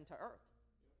connect heaven to earth.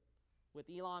 With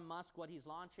Elon Musk, what he's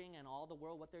launching, and all the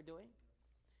world, what they're doing.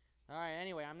 All right,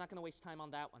 anyway, I'm not going to waste time on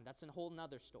that one. That's a whole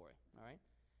nother story, all right?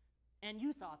 And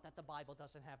you thought that the Bible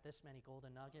doesn't have this many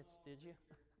golden nuggets, did you?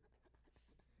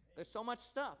 There's so much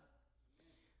stuff.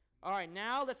 All right,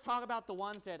 now let's talk about the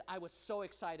ones that I was so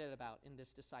excited about in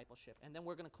this discipleship. And then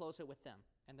we're going to close it with them.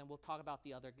 And then we'll talk about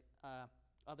the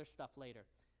other stuff later.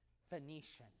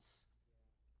 Phoenicians.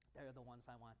 They're the ones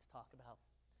I want to talk about.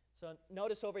 So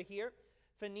notice over here,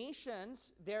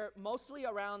 Phoenicians, they're mostly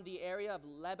around the area of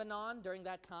Lebanon during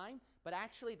that time. But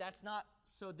actually, that's not.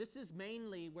 So this is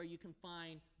mainly where you can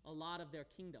find a lot of their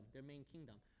kingdom, their main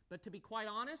kingdom. But to be quite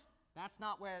honest, that's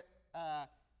not where,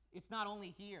 it's not only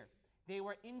here. They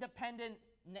were independent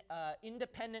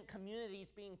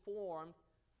communities being formed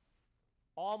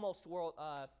almost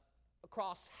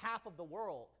across half of the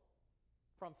world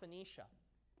from Phoenicia.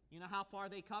 You know how far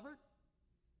they covered?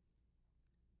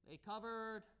 They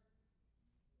covered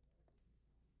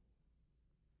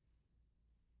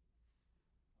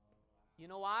you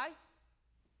know why?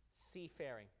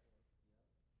 Seafaring.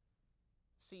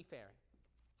 Seafaring.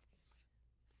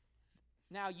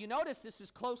 Now, you notice this is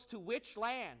close to which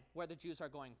land where the Jews are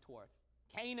going toward?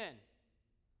 Canaan.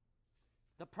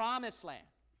 The promised land.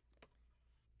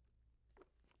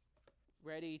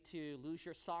 Ready to lose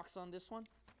your socks on this one?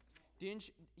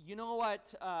 You know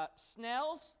what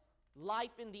Snell's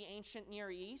life in the ancient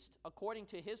Near East, according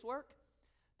to his work,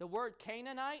 the word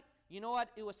Canaanite, you know what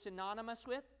it was synonymous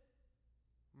with?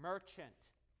 Merchant.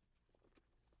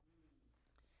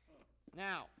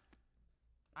 Now,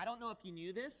 I don't know if you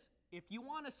knew this. If you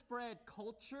want to spread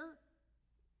culture,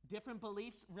 different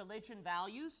beliefs, religion,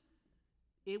 values,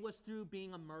 it was through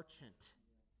being a merchant.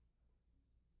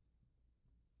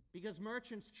 Because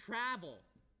merchants travel,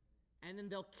 and then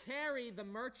they'll carry the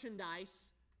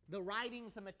merchandise, the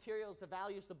writings, the materials, the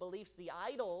values, the beliefs, the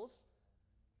idols,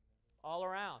 all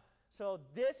around. So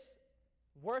this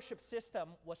worship system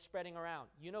was spreading around.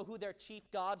 You know who their chief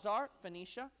gods are?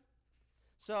 Phoenicia.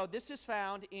 So this is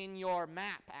found in your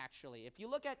map, actually. If you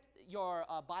look at your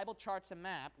Bible charts and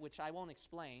map, which I won't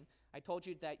explain, I told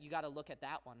you that you got to look at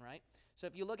that one, right? So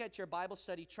if you look at your Bible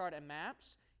study chart and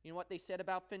maps, you know what they said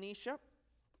about Phoenicia?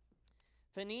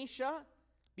 Phoenicia,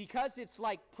 because it's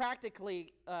like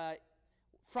practically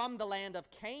from the land of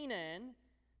Canaan,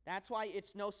 That's why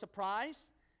it's no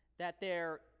surprise that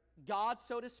their gods,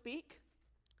 so to speak,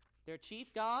 their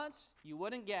chief gods, you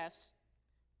wouldn't guess,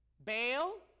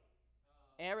 Baal,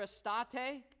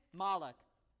 Aristarte, Moloch.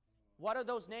 What are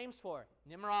those names for?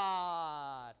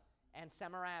 Nimrod and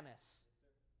Semiramis.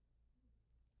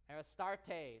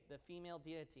 Aristarte, the female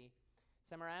deity.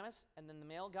 Semiramis, and then the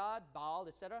male god, Baal,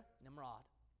 etc., Nimrod.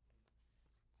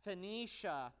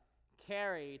 Phoenicia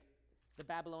carried the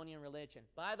Babylonian religion.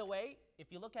 By the way,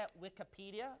 if you look at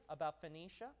Wikipedia about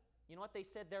Phoenicia, you know what they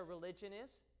said their religion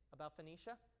is about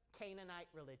Phoenicia? Canaanite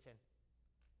religion.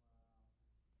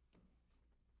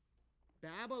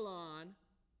 Babylon,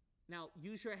 now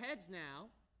use your heads now.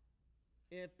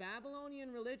 If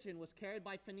Babylonian religion was carried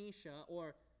by Phoenicia,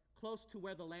 or close to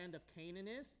where the land of Canaan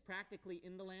is, practically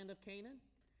in the land of Canaan,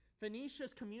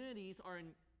 Phoenicia's communities are in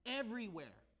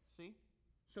everywhere. See?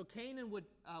 So Canaan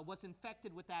was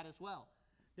infected with that as well.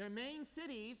 Their main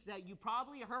cities that you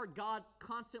probably heard God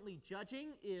constantly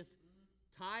judging is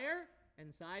Tyre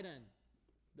and Sidon.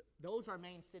 Those are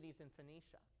main cities in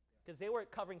Phoenicia, because they were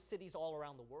covering cities all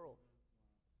around the world.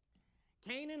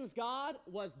 Canaan's god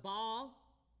was Baal.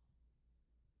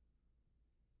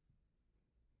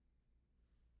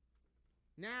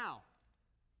 Now,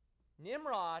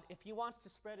 Nimrod, if he wants to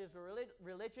spread his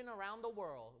religion around the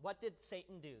world, what did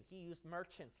Satan do? He used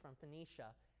merchants from Phoenicia,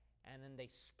 and then they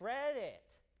spread it.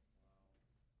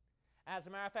 As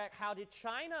a matter of fact, how did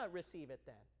China receive it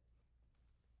then?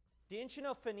 Didn't you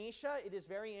know Phoenicia? It is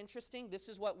very interesting. This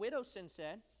is what Widdowson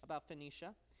said about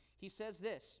Phoenicia. He says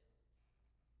this: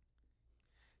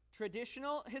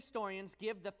 traditional historians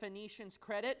give the Phoenicians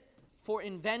credit for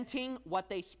inventing what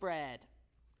they spread.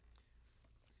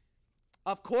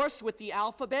 Of course, with the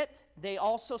alphabet, they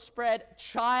also spread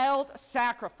child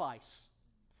sacrifice,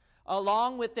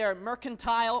 along with their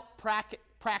mercantile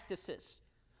practices.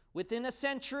 Within a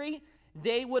century,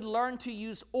 they would learn to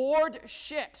use oared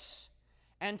ships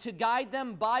and to guide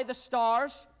them by the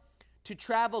stars to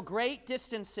travel great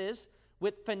distances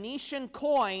with Phoenician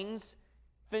coins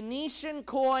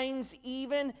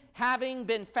even having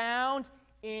been found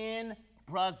in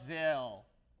Brazil.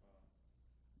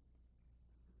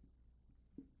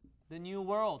 The New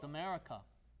World, America.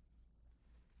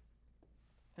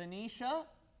 Phoenicia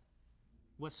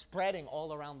was spreading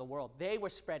all around the world. They were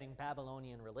spreading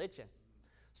Babylonian religion.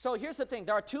 So here's the thing.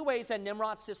 There are two ways that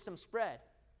Nimrod's system spread.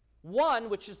 One,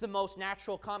 which is the most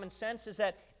natural common sense, is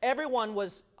that everyone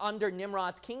was under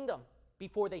Nimrod's kingdom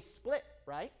before they split,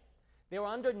 right? They were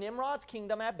under Nimrod's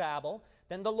kingdom at Babel.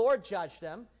 Then the Lord judged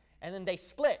them, and then they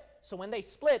split. So when they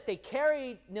split, they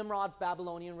carried Nimrod's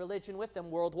Babylonian religion with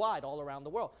them worldwide, all around the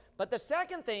world. But the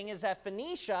second thing is that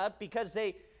Phoenicia, because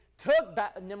they took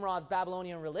Nimrod's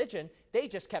Babylonian religion, they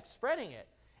just kept spreading it.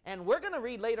 And we're going to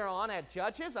read later on at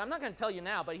Judges. I'm not going to tell you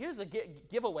now, but here's a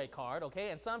giveaway card, okay?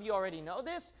 And some of you already know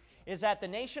this, is that the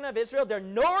nation of Israel, their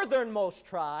northernmost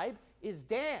tribe is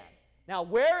Dan. Now,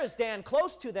 where is Dan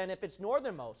close to then if it's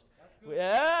northernmost?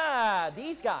 Yeah,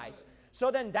 these guys.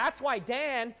 So then that's why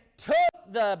Dan took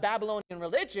the Babylonian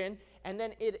religion, and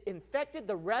then it infected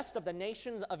the rest of the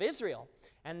nations of Israel.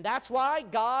 And that's why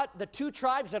God, the two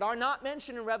tribes that are not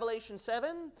mentioned in Revelation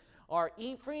 7 are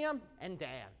Ephraim and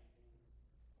Dan.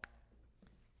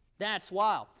 That's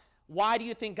wild. Why do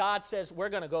you think God says we're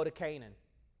going to go to Canaan?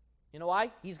 You know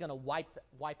why? He's going to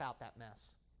wipe out that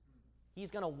mess.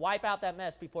 He's going to wipe out that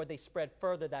mess before they spread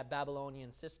further that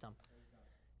Babylonian system.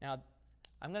 Now,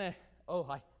 I'm going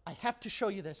to, I have to show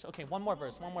you this. Okay, one more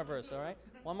verse, all right?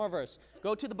 One more verse.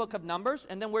 Go to the book of Numbers,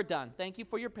 and then we're done. Thank you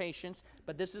for your patience,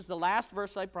 but this is the last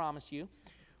verse I promise you.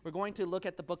 We're going to look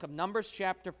at the book of Numbers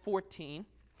chapter 14.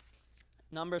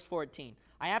 Numbers 14.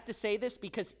 I have to say this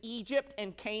because Egypt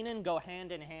and Canaan go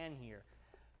hand in hand here.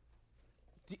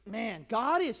 Man,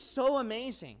 God is so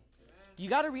amazing. You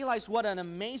got to realize what an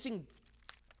amazing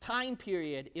time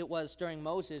period it was during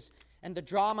Moses and the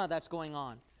drama that's going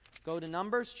on. Go to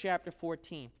Numbers chapter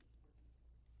 14.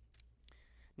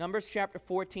 Numbers chapter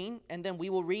 14, and then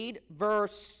we will read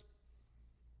verse,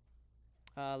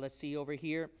 let's see over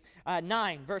here,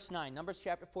 9, verse 9. Numbers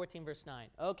chapter 14, verse 9.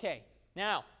 Okay,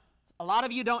 now, a lot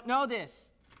of you don't know this.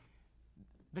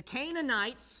 The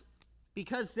Canaanites,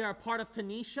 because they're a part of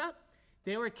Phoenicia,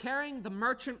 they were carrying the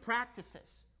merchant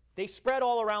practices. They spread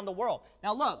all around the world.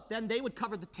 Now look, then they would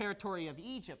cover the territory of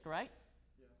Egypt, right?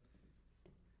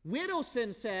 Yeah.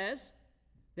 Widdowson says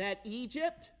that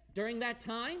Egypt, during that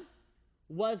time,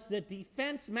 was the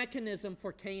defense mechanism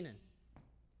for Canaan.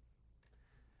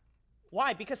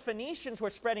 Why? Because Phoenicians were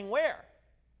spreading where?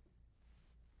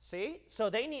 See? So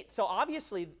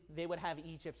obviously they would have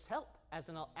Egypt's help as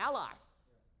an ally.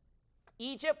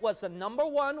 Egypt was the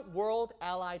 #1 world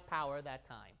allied power at that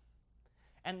time.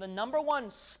 And the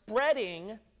 #1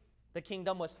 spreading the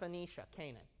kingdom was Phoenicia,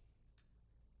 Canaan.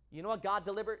 You know what God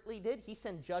deliberately did? He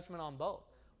sent judgment on both.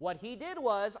 What he did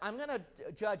was, I'm going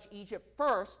to judge Egypt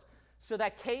first so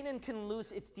that Canaan can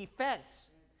lose its defense.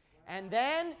 And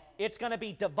then it's going to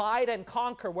be divide and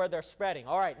conquer where they're spreading.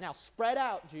 All right, now spread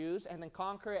out, Jews, and then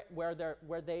conquer it where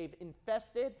they've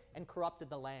infested and corrupted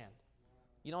the land.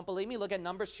 You don't believe me? Look at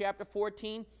Numbers chapter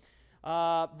 14,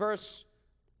 verse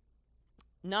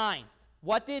 9.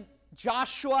 What did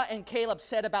Joshua and Caleb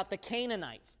said about the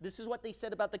Canaanites? This is what they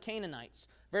said about the Canaanites.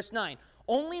 Verse 9.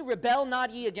 Only rebel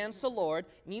not ye against the Lord,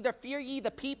 neither fear ye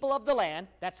the people of the land,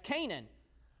 that's Canaan,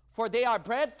 for they are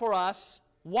bread for us.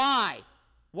 Why?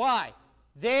 Why?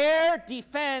 Their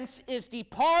defense is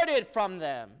departed from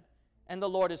them, and the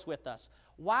Lord is with us.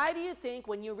 Why do you think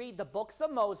when you read the books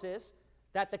of Moses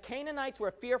that the Canaanites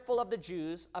were fearful of the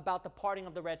Jews about the parting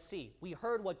of the Red Sea? We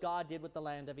heard what God did with the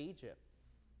land of Egypt.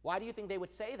 Why do you think they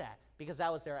would say that? Because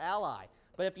that was their ally.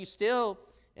 But if you still,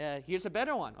 here's a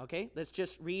better one, okay? Let's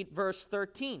just read verse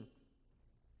 13.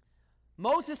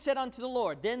 Moses said unto the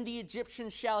Lord, then the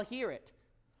Egyptians shall hear it,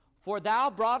 for thou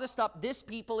broughtest up this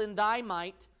people in thy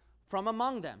might from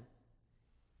among them.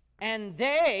 And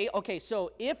they, okay,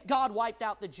 so if God wiped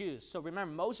out the Jews, so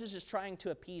remember, Moses is trying to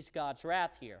appease God's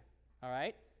wrath here, all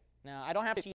right? Now, I don't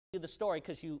have to tell you the story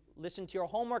because you listened to your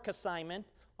homework assignment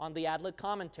on the Ad-lib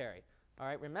commentary. All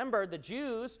right, remember, the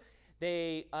Jews,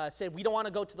 they said, we don't want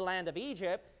to go to the land of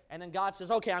Egypt. And then God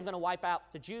says, okay, I'm going to wipe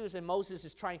out the Jews. And Moses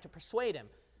is trying to persuade him.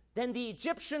 Then the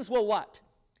Egyptians will what?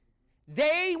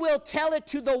 They will tell it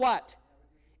to the what?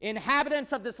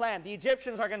 Inhabitants of this land. The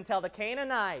Egyptians are going to tell the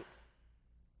Canaanites.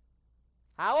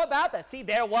 How about that? See,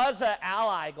 there was an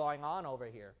ally going on over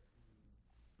here.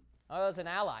 Oh, there was an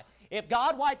ally. If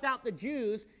God wiped out the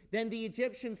Jews, then the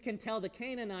Egyptians can tell the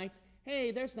Canaanites, hey,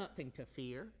 there's nothing to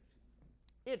fear.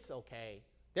 It's okay.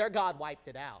 Their God wiped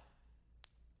it out.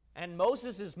 And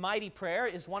Moses' mighty prayer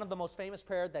is one of the most famous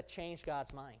prayers that changed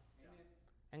God's mind. Amen.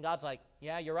 And God's like,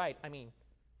 yeah, you're right. I mean,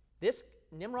 this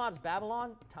Nimrod's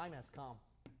Babylon, time has come.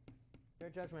 Their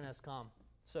judgment has come.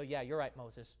 So yeah, you're right,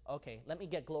 Moses. Okay, let me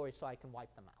get glory so I can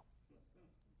wipe them out.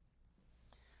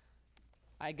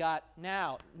 I got,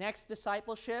 now, next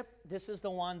discipleship. This is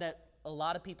the one that a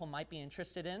lot of people might be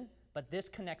interested in, but this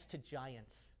connects to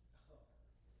giants.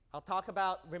 I'll talk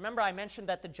about, remember I mentioned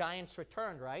that the giants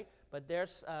returned, right? But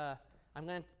there's, I'm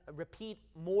going to repeat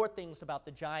more things about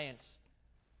the giants.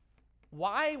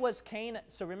 Why was Canaan,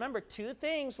 so remember two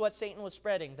things what Satan was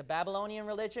spreading, the Babylonian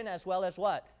religion as well as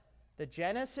what? The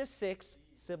Genesis 6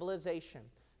 civilization.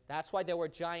 That's why there were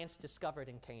giants discovered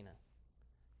in Canaan.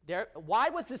 Why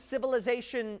was the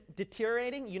civilization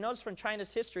deteriorating? You notice from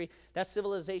China's history that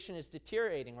civilization is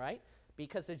deteriorating, right?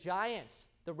 Because the giants,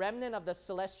 the remnant of the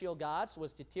celestial gods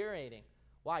was deteriorating.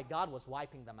 Why? God was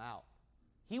wiping them out.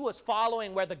 He was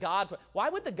following where the gods were. Why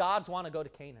would the gods want to go to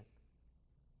Canaan?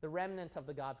 The remnant of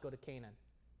the gods go to Canaan.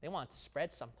 They want to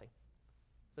spread something.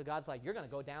 So God's like, you're going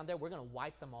to go down there. We're going to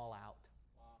wipe them all out.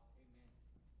 Wow.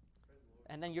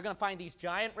 Amen. And then you're going to find these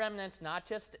giant remnants, not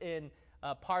just in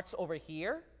parts over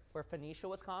here where Phoenicia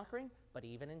was conquering, but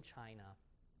even in China.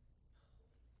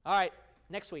 All right,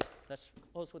 next week, let's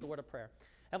close with a word of prayer.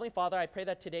 Heavenly Father, I pray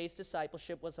that today's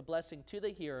discipleship was a blessing to the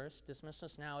hearers. Dismiss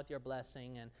us now with your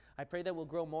blessing. And I pray that we'll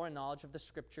grow more in knowledge of the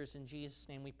Scriptures. In Jesus'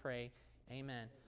 name we pray. Amen.